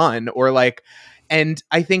not fun or like, and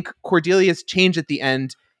I think Cordelia's change at the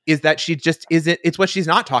end is that she just isn't, it's what she's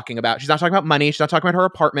not talking about. She's not talking about money. She's not talking about her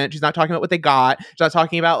apartment. She's not talking about what they got. She's not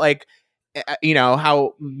talking about like,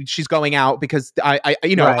 how she's going out because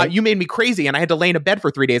you made me crazy and I had to lay in a bed for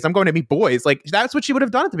 3 days. I'm going to meet boys. Like that's what she would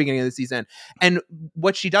have done at the beginning of the season. And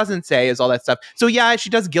what she doesn't say is all that stuff. So yeah, she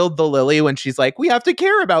does gild the lily when she's like, we have to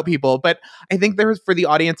care about people. But I think for the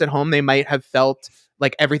audience at home, they might have felt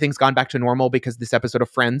like everything's gone back to normal because this episode of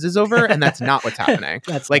Friends is over, and that's not what's happening.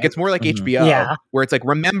 It's more like HBO, where it's like,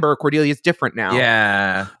 remember, Cordelia's different now.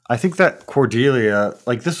 Yeah. I think that Cordelia,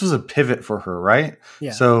 like this was a pivot for her, right?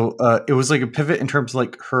 Yeah. So it was like a pivot in terms of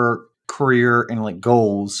like her career and like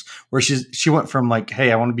goals, where she went from like,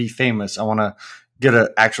 hey, I want to be famous, I want to get an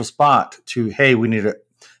actual spot, to hey, we need to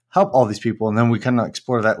help all these people. And then we kind of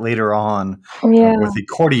explore that later on with the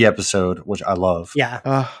Cordy episode, which I love.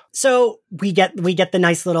 Yeah. So we get the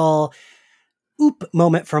nice little oop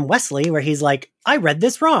moment from Wesley where he's like, I read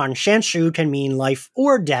this wrong. Shanshu can mean life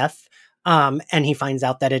or death. And he finds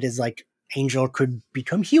out that it is like Angel could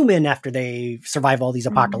become human after they survive all these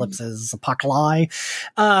apocalypses, apocalypse.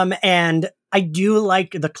 And I do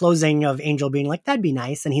like the closing of Angel being like, that'd be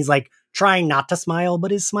nice. And he's like trying not to smile,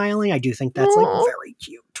 but is smiling. I do think that's like very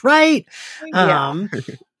cute, right? Yeah.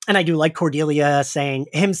 And I do like Cordelia saying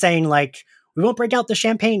like, we won't break out the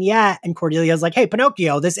champagne yet. And Cordelia's like, hey,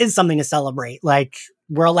 Pinocchio, this is something to celebrate. Like,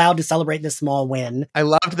 we're allowed to celebrate this small win. I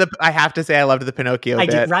loved the Pinocchio bit.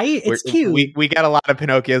 Did, right? It's cute. We get a lot of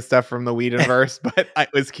Pinocchio stuff from the Whedonverse, but it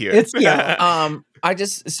was cute. It's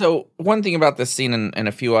cute. So one thing about this scene and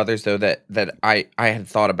a few others though that I had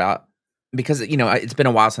thought about, because it's been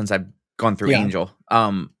a while since I've gone through Angel.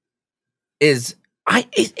 Is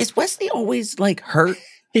Wesley always like hurt?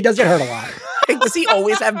 He does get hurt a lot. Does he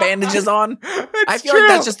always have bandages on? I feel like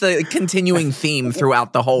that's just a continuing theme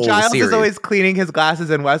throughout the whole Giles series. is always cleaning his glasses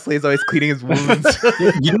and Wesley is always cleaning his wounds.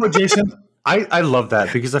 You know what, Jason? I love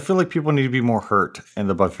that because I feel like people need to be more hurt in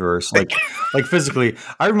the Buffyverse, like physically.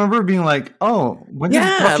 I remember being like, "Oh, when did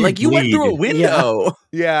Buffy like you bleed? went through a window."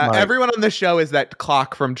 Yeah, Right. Everyone on the show is that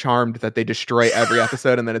clock from Charmed that they destroy every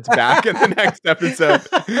episode and then it's back in the next episode.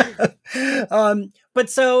 But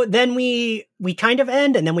so then we kind of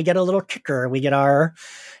end, and then we get a little kicker. We get our,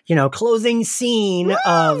 closing scene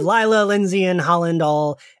of Lila, Lindsay, and Holland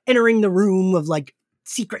all entering the room of like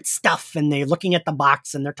secret stuff, and they're looking at the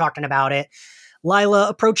box and they're talking about it. Lila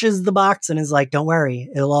approaches the box and is like, don't worry,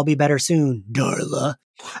 it'll all be better soon, Darla.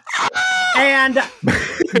 And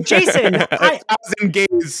Jason, 1,000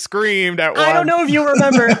 gays screamed at once. I don't know if you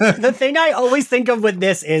remember, the thing I always think of with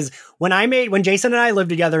this is when Jason and I lived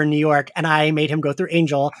together in New York and I made him go through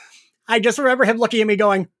Angel, I just remember him looking at me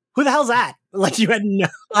going, who the hell's that? Like you had no.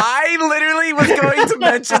 I literally was going to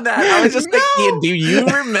mention that. I was just thinking, do you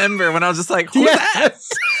remember when I was just like, who's that?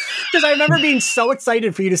 Because I remember being so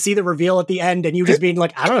excited for you to see the reveal at the end and you just being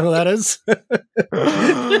like, I don't know who that is.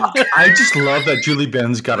 I just love that Julie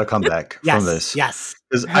Benz got a comeback from this. Yes.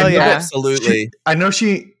 Absolutely. I know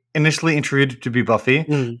she initially interviewed to be Buffy,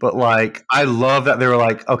 but like, I love that they were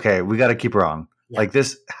like, okay, we got to keep her on. Yeah. Like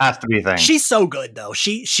this has to be a thing. She's so good though.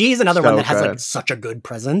 She's another one So that has like good. such a good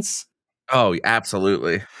presence. Oh,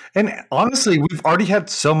 absolutely. And honestly, we've already had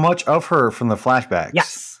so much of her from the flashbacks.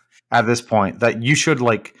 Yes. At this point, that you should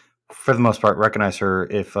like, for the most part, recognize her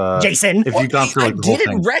if Jason. if you've gone through like I the whole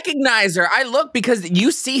didn't thing. recognize her. I looked because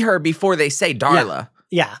you see her before they say Darla.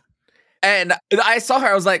 Yeah. And I saw her.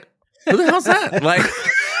 I was like, who the hell's that? Like,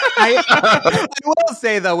 I will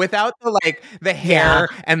say though, without the hair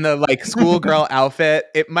and the schoolgirl outfit,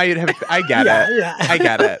 it might have. I get it. Yeah. I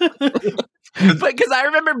get it. but because I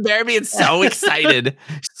remember Bear being so excited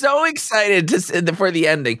for the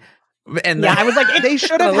ending. And Yeah, I was like, They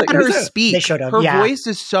should have Like, had her who's that? speak. They should have, Her yeah. voice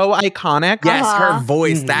is so iconic. yes, Uh-huh. her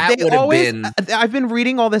voice, that They would have always- been. I've been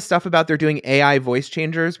reading all this stuff about they're doing AI voice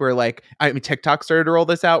changers where TikTok started to roll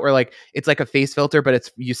this out where it's like a face filter, but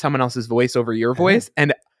it's you someone else's voice over your voice.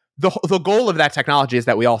 And the goal of that technology is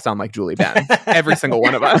that we all sound like Julie Benz. Every single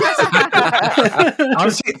one of us.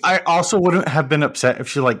 Honestly, I also wouldn't have been upset if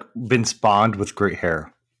she been spawned with great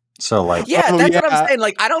hair. So Yeah, Oh, that's what yeah. I'm saying.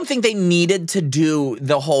 Like, I don't think they needed to do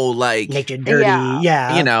the whole naked, dirty. Yeah.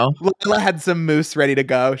 Yeah. you know. Lila had some mousse ready to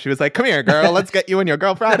go. She was like, "Come here, girl. Let's get you in your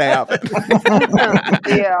Girl Friday outfit."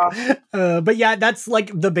 Yeah. But yeah, that's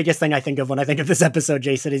like the biggest thing I think of when I think of this episode,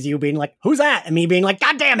 Jason, is you being like, who's that? And me being like,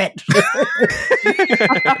 God damn it.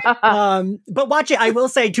 But watch it. I will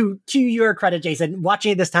say to your credit, Jason,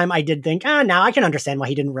 watching it this time, I did think, now I can understand why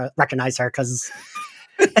he didn't recognize her because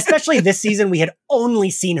especially this season, we had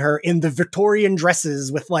only seen her in the Victorian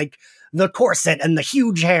dresses with the corset and the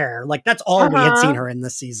huge hair. Like that's all we had seen her in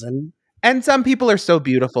this season. And some people are so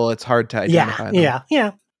beautiful, it's hard to identify them.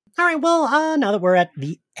 Yeah. All right. Well, now that we're at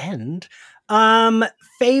the end,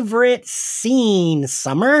 favorite scene,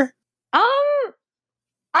 Summer?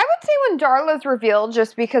 I would say when Darla's revealed,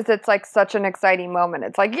 just because it's such an exciting moment.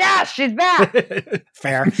 It's like, yeah, she's back.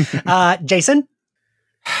 Fair. Jason?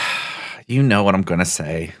 You know what I'm gonna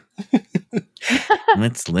say.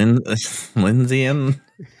 It's Lindsay and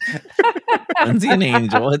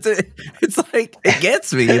Angel. It's like it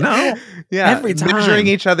gets me, you know. Yeah, Every time. measuring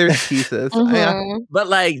each other's pieces. Yeah. Mhm. But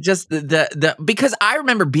just the because I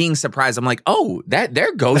remember being surprised. I'm like, oh,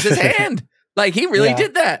 there goes his hand. Like he really Yeah.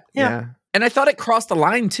 did that. Yeah. And I thought it crossed the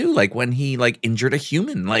line too, like when he injured a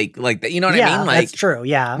human, like that. You know what yeah, I mean? that's true.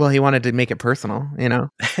 Yeah. Well, he wanted to make it personal, you know.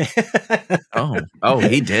 oh,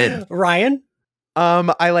 he did. Ryan?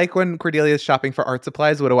 I like when Cordelia's shopping for art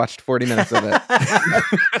supplies. Would have watched 40 minutes of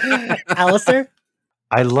it. Alistair?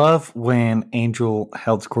 I love when Angel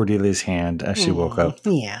held Cordelia's hand as she woke up.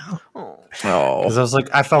 Yeah. Oh, Because I was like,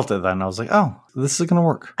 I felt it then. I was like, oh, this is going to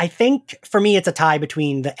work. I think for me, it's a tie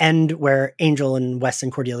between the end where Angel and Wes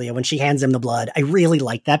and Cordelia, when she hands him the blood, I really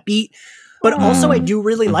like that beat. But also, I do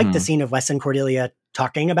really like the scene of Wes and Cordelia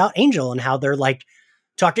talking about Angel and how they're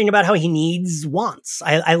talking about how he needs wants.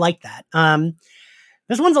 I like that.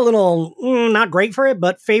 This one's a little not great for it,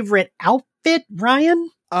 but favorite outfit, Ryan?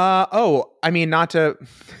 I mean, not to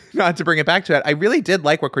bring it back to it, I really did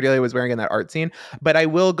like what Cordelia was wearing in that art scene, but I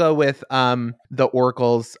will go with the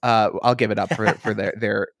Oracle's. I'll give it up for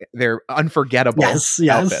their unforgettable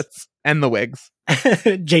outfits and the wigs.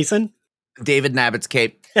 Jason? David Nabbitt's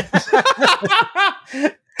cape.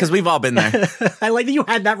 Because we've all been there. I like that you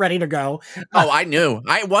had that ready to go. Oh, I knew.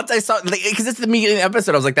 Once I saw, because it's the beginning of the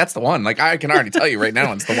episode, I was like, that's the one. Like, I can already tell you right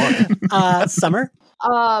now, it's the one. Summer?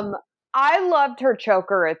 I loved her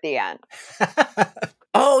choker at the end.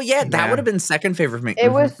 Oh, yeah. That Yeah. would have been second favorite for me.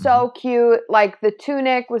 It was so cute. The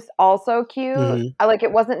tunic was also cute. Mhm.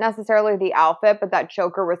 It wasn't necessarily the outfit, but that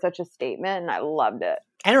choker was such a statement, and I loved it.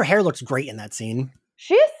 And her hair looks great in that scene.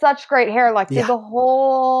 She has such great hair. Through Yeah. the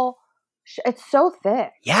whole, it's so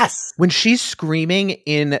thick. Yes. When she's screaming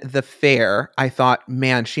in the fair, I thought,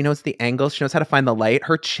 man, she knows the angles. She knows how to find the light.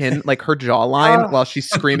 Her chin, her jawline, while she's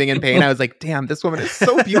screaming in pain. I was like, damn, this woman is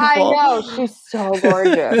so beautiful. I know, she's so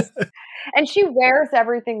gorgeous. And she wears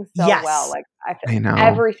everything so Yes. well. I know.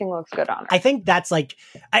 Everything looks good on her. I think that's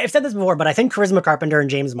I've said this before, but I think Charisma Carpenter and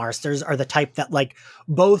James Marsters are the type that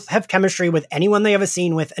both have chemistry with anyone they have a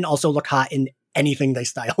scene with and also look hot in anything they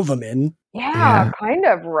style them in. Yeah, kind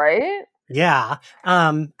of, right? Yeah.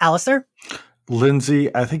 Alistair?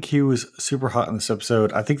 Lindsay, I think he was super hot in this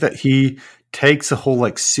episode. I think that he takes a whole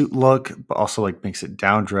suit look, but also makes it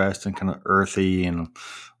down dressed and kind of earthy and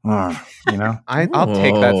you know. I'll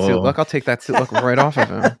take that suit look. I'll take that suit look right off of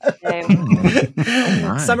him. Same.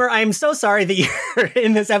 my. Summer, I'm so sorry that you're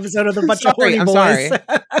in this episode of a bunch of horny I'm boys. sorry.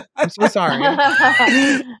 I'm so sorry.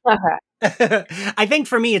 Okay. I think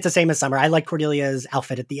for me, it's the same as Summer. I like Cordelia's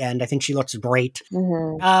outfit at the end. I think she looks great.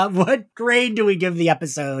 Mhm. What grade do we give the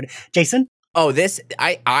episode? Jason? Oh, this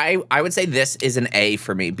I would say this is an A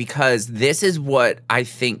for me because this is what I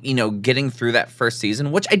think, getting through that first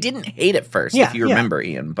season, which I didn't hate at first, if you remember,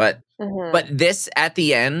 Ian, but this at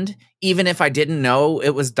the end, even if I didn't know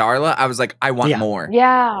it was Darla, I was like, I want more.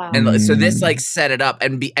 Yeah. And so this like set it up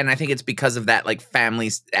and I think it's because of that like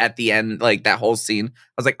families at the end, like that whole scene. I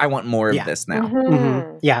was like, I want more of this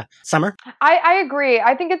now. Yeah. Summer? I agree.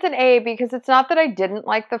 I think it's an A because it's not that I didn't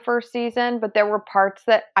like the first season, but there were parts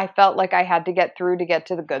that I felt like I had to get through to get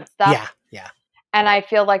to the good stuff. Yeah. And I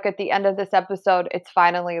feel like at the end of this episode, it's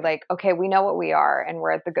finally like, okay, we know what we are and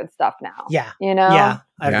we're at the good stuff now. Yeah. Yeah,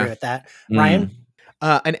 I agree with that. Ryan?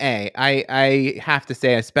 An A. I have to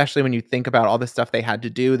say, especially when you think about all the stuff they had to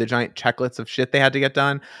do, the giant checklists of shit they had to get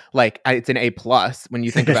done, like it's an A+ when you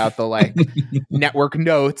think about the like network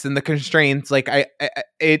notes and the constraints. Like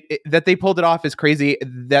that they pulled it off is crazy.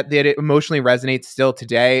 That it emotionally resonates still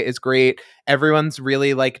today is great. Everyone's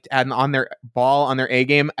really like on their ball, on their A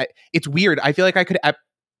game. It's weird. I feel like I could.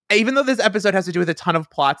 Even though this episode has to do with a ton of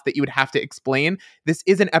plots that you would have to explain, this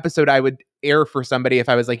is an episode I would air for somebody if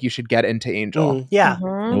I was like, you should get into Angel. Yeah.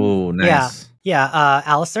 Oh, nice. Yeah.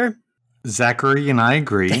 Alistair? Zachary and I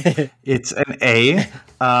agree. It's an A.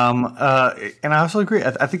 And I also agree.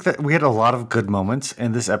 I think that we had a lot of good moments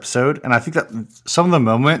in this episode. And I think that some of the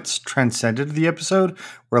moments transcended the episode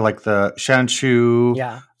where like the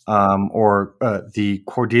Shanshu or the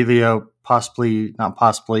Cordelia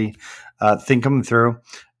thing coming through.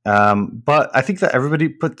 But I think that everybody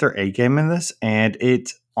put their A game in this, and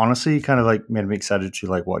it honestly kind of like made me excited to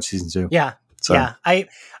like watch season 2. Yeah. So. Yeah.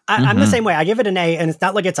 I'm the same way. I give it an A, and it's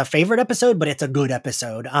not like it's a favorite episode, but it's a good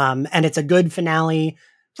episode. And it's a good finale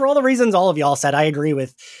for all the reasons all of y'all said. I agree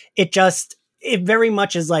with it. It very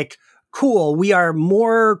much is like, cool. We are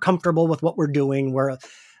more comfortable with what we're doing.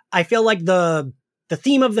 I feel like the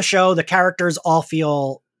theme of the show, the characters all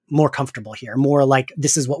feel more comfortable here, more like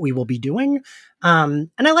this is what we will be doing. And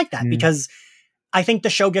I like that because I think the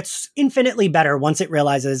show gets infinitely better once it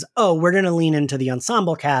realizes, oh, we're going to lean into the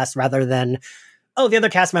ensemble cast rather than, oh, the other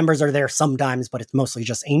cast members are there sometimes, but it's mostly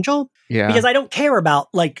just Angel. Yeah. Because I don't care about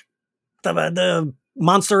like the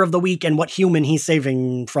monster of the week and what human he's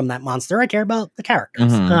saving from that monster. I care about the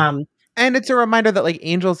characters. And it's a reminder that like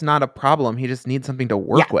Angel's not a problem. He just needs something to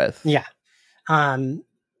work with. Yeah. And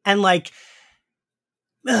like,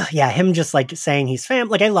 him just like saying he's fam.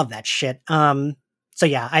 Like, I love that shit. So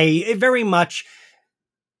yeah, I very much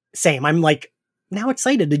same. I'm like now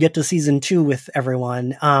excited to get to season 2 with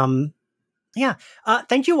everyone. Thank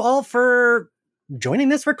you all for joining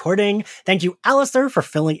this recording. Thank you, Alistair, for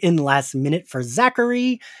filling in last minute for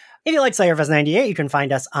Zachary. If you like SlayerFest 98, you can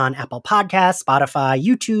find us on Apple Podcasts, Spotify,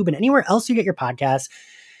 YouTube, and anywhere else you get your podcasts.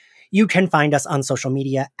 You can find us on social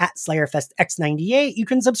media at SlayerFestX98. You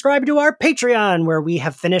can subscribe to our Patreon, where we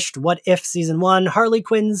have finished What If Season 1, Harley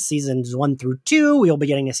Quinn's Seasons 1 through 2. We will be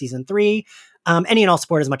getting to Season 3. Any and all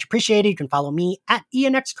support is much appreciated. You can follow me at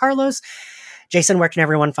ENXCarlos. Jason, where can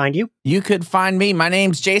everyone find you? You could find me. My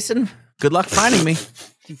name's Jason. Good luck finding me.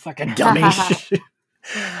 You fucking dummy.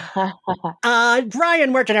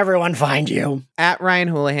 Ryan, where can everyone find you? At Ryan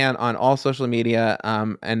Houlihan on all social media,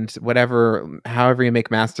 and however you make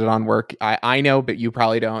Mastodon work. I know, but you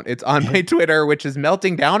probably don't. It's on my Twitter, which is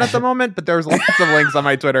melting down at the moment, but there's lots of links on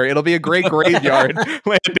my Twitter. It'll be a great graveyard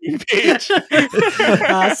landing page.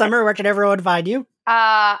 Summer, where can everyone find you?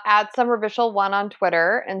 At SummerVishal1 on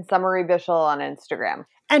Twitter and SummaryVishal on Instagram.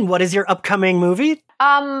 And what is your upcoming movie?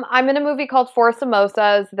 I'm in a movie called Four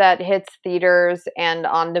Samosas that hits theaters and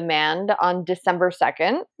on demand on December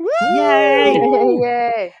 2nd. Woo! Yay!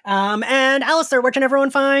 Yay! And Alistair, where can everyone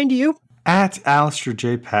find you? At Alistair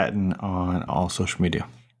J. Patton on all social media.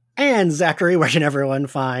 And Zachary, where can everyone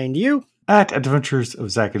find you? At Adventures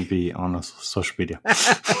of Zach and B on social media. All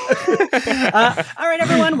right,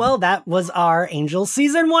 everyone. Well, that was our Angel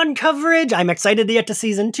Season 1 coverage. I'm excited to get to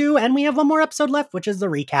Season 2, and we have one more episode left, which is the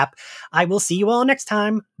recap. I will see you all next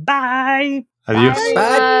time. Bye! Adios.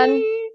 Bye.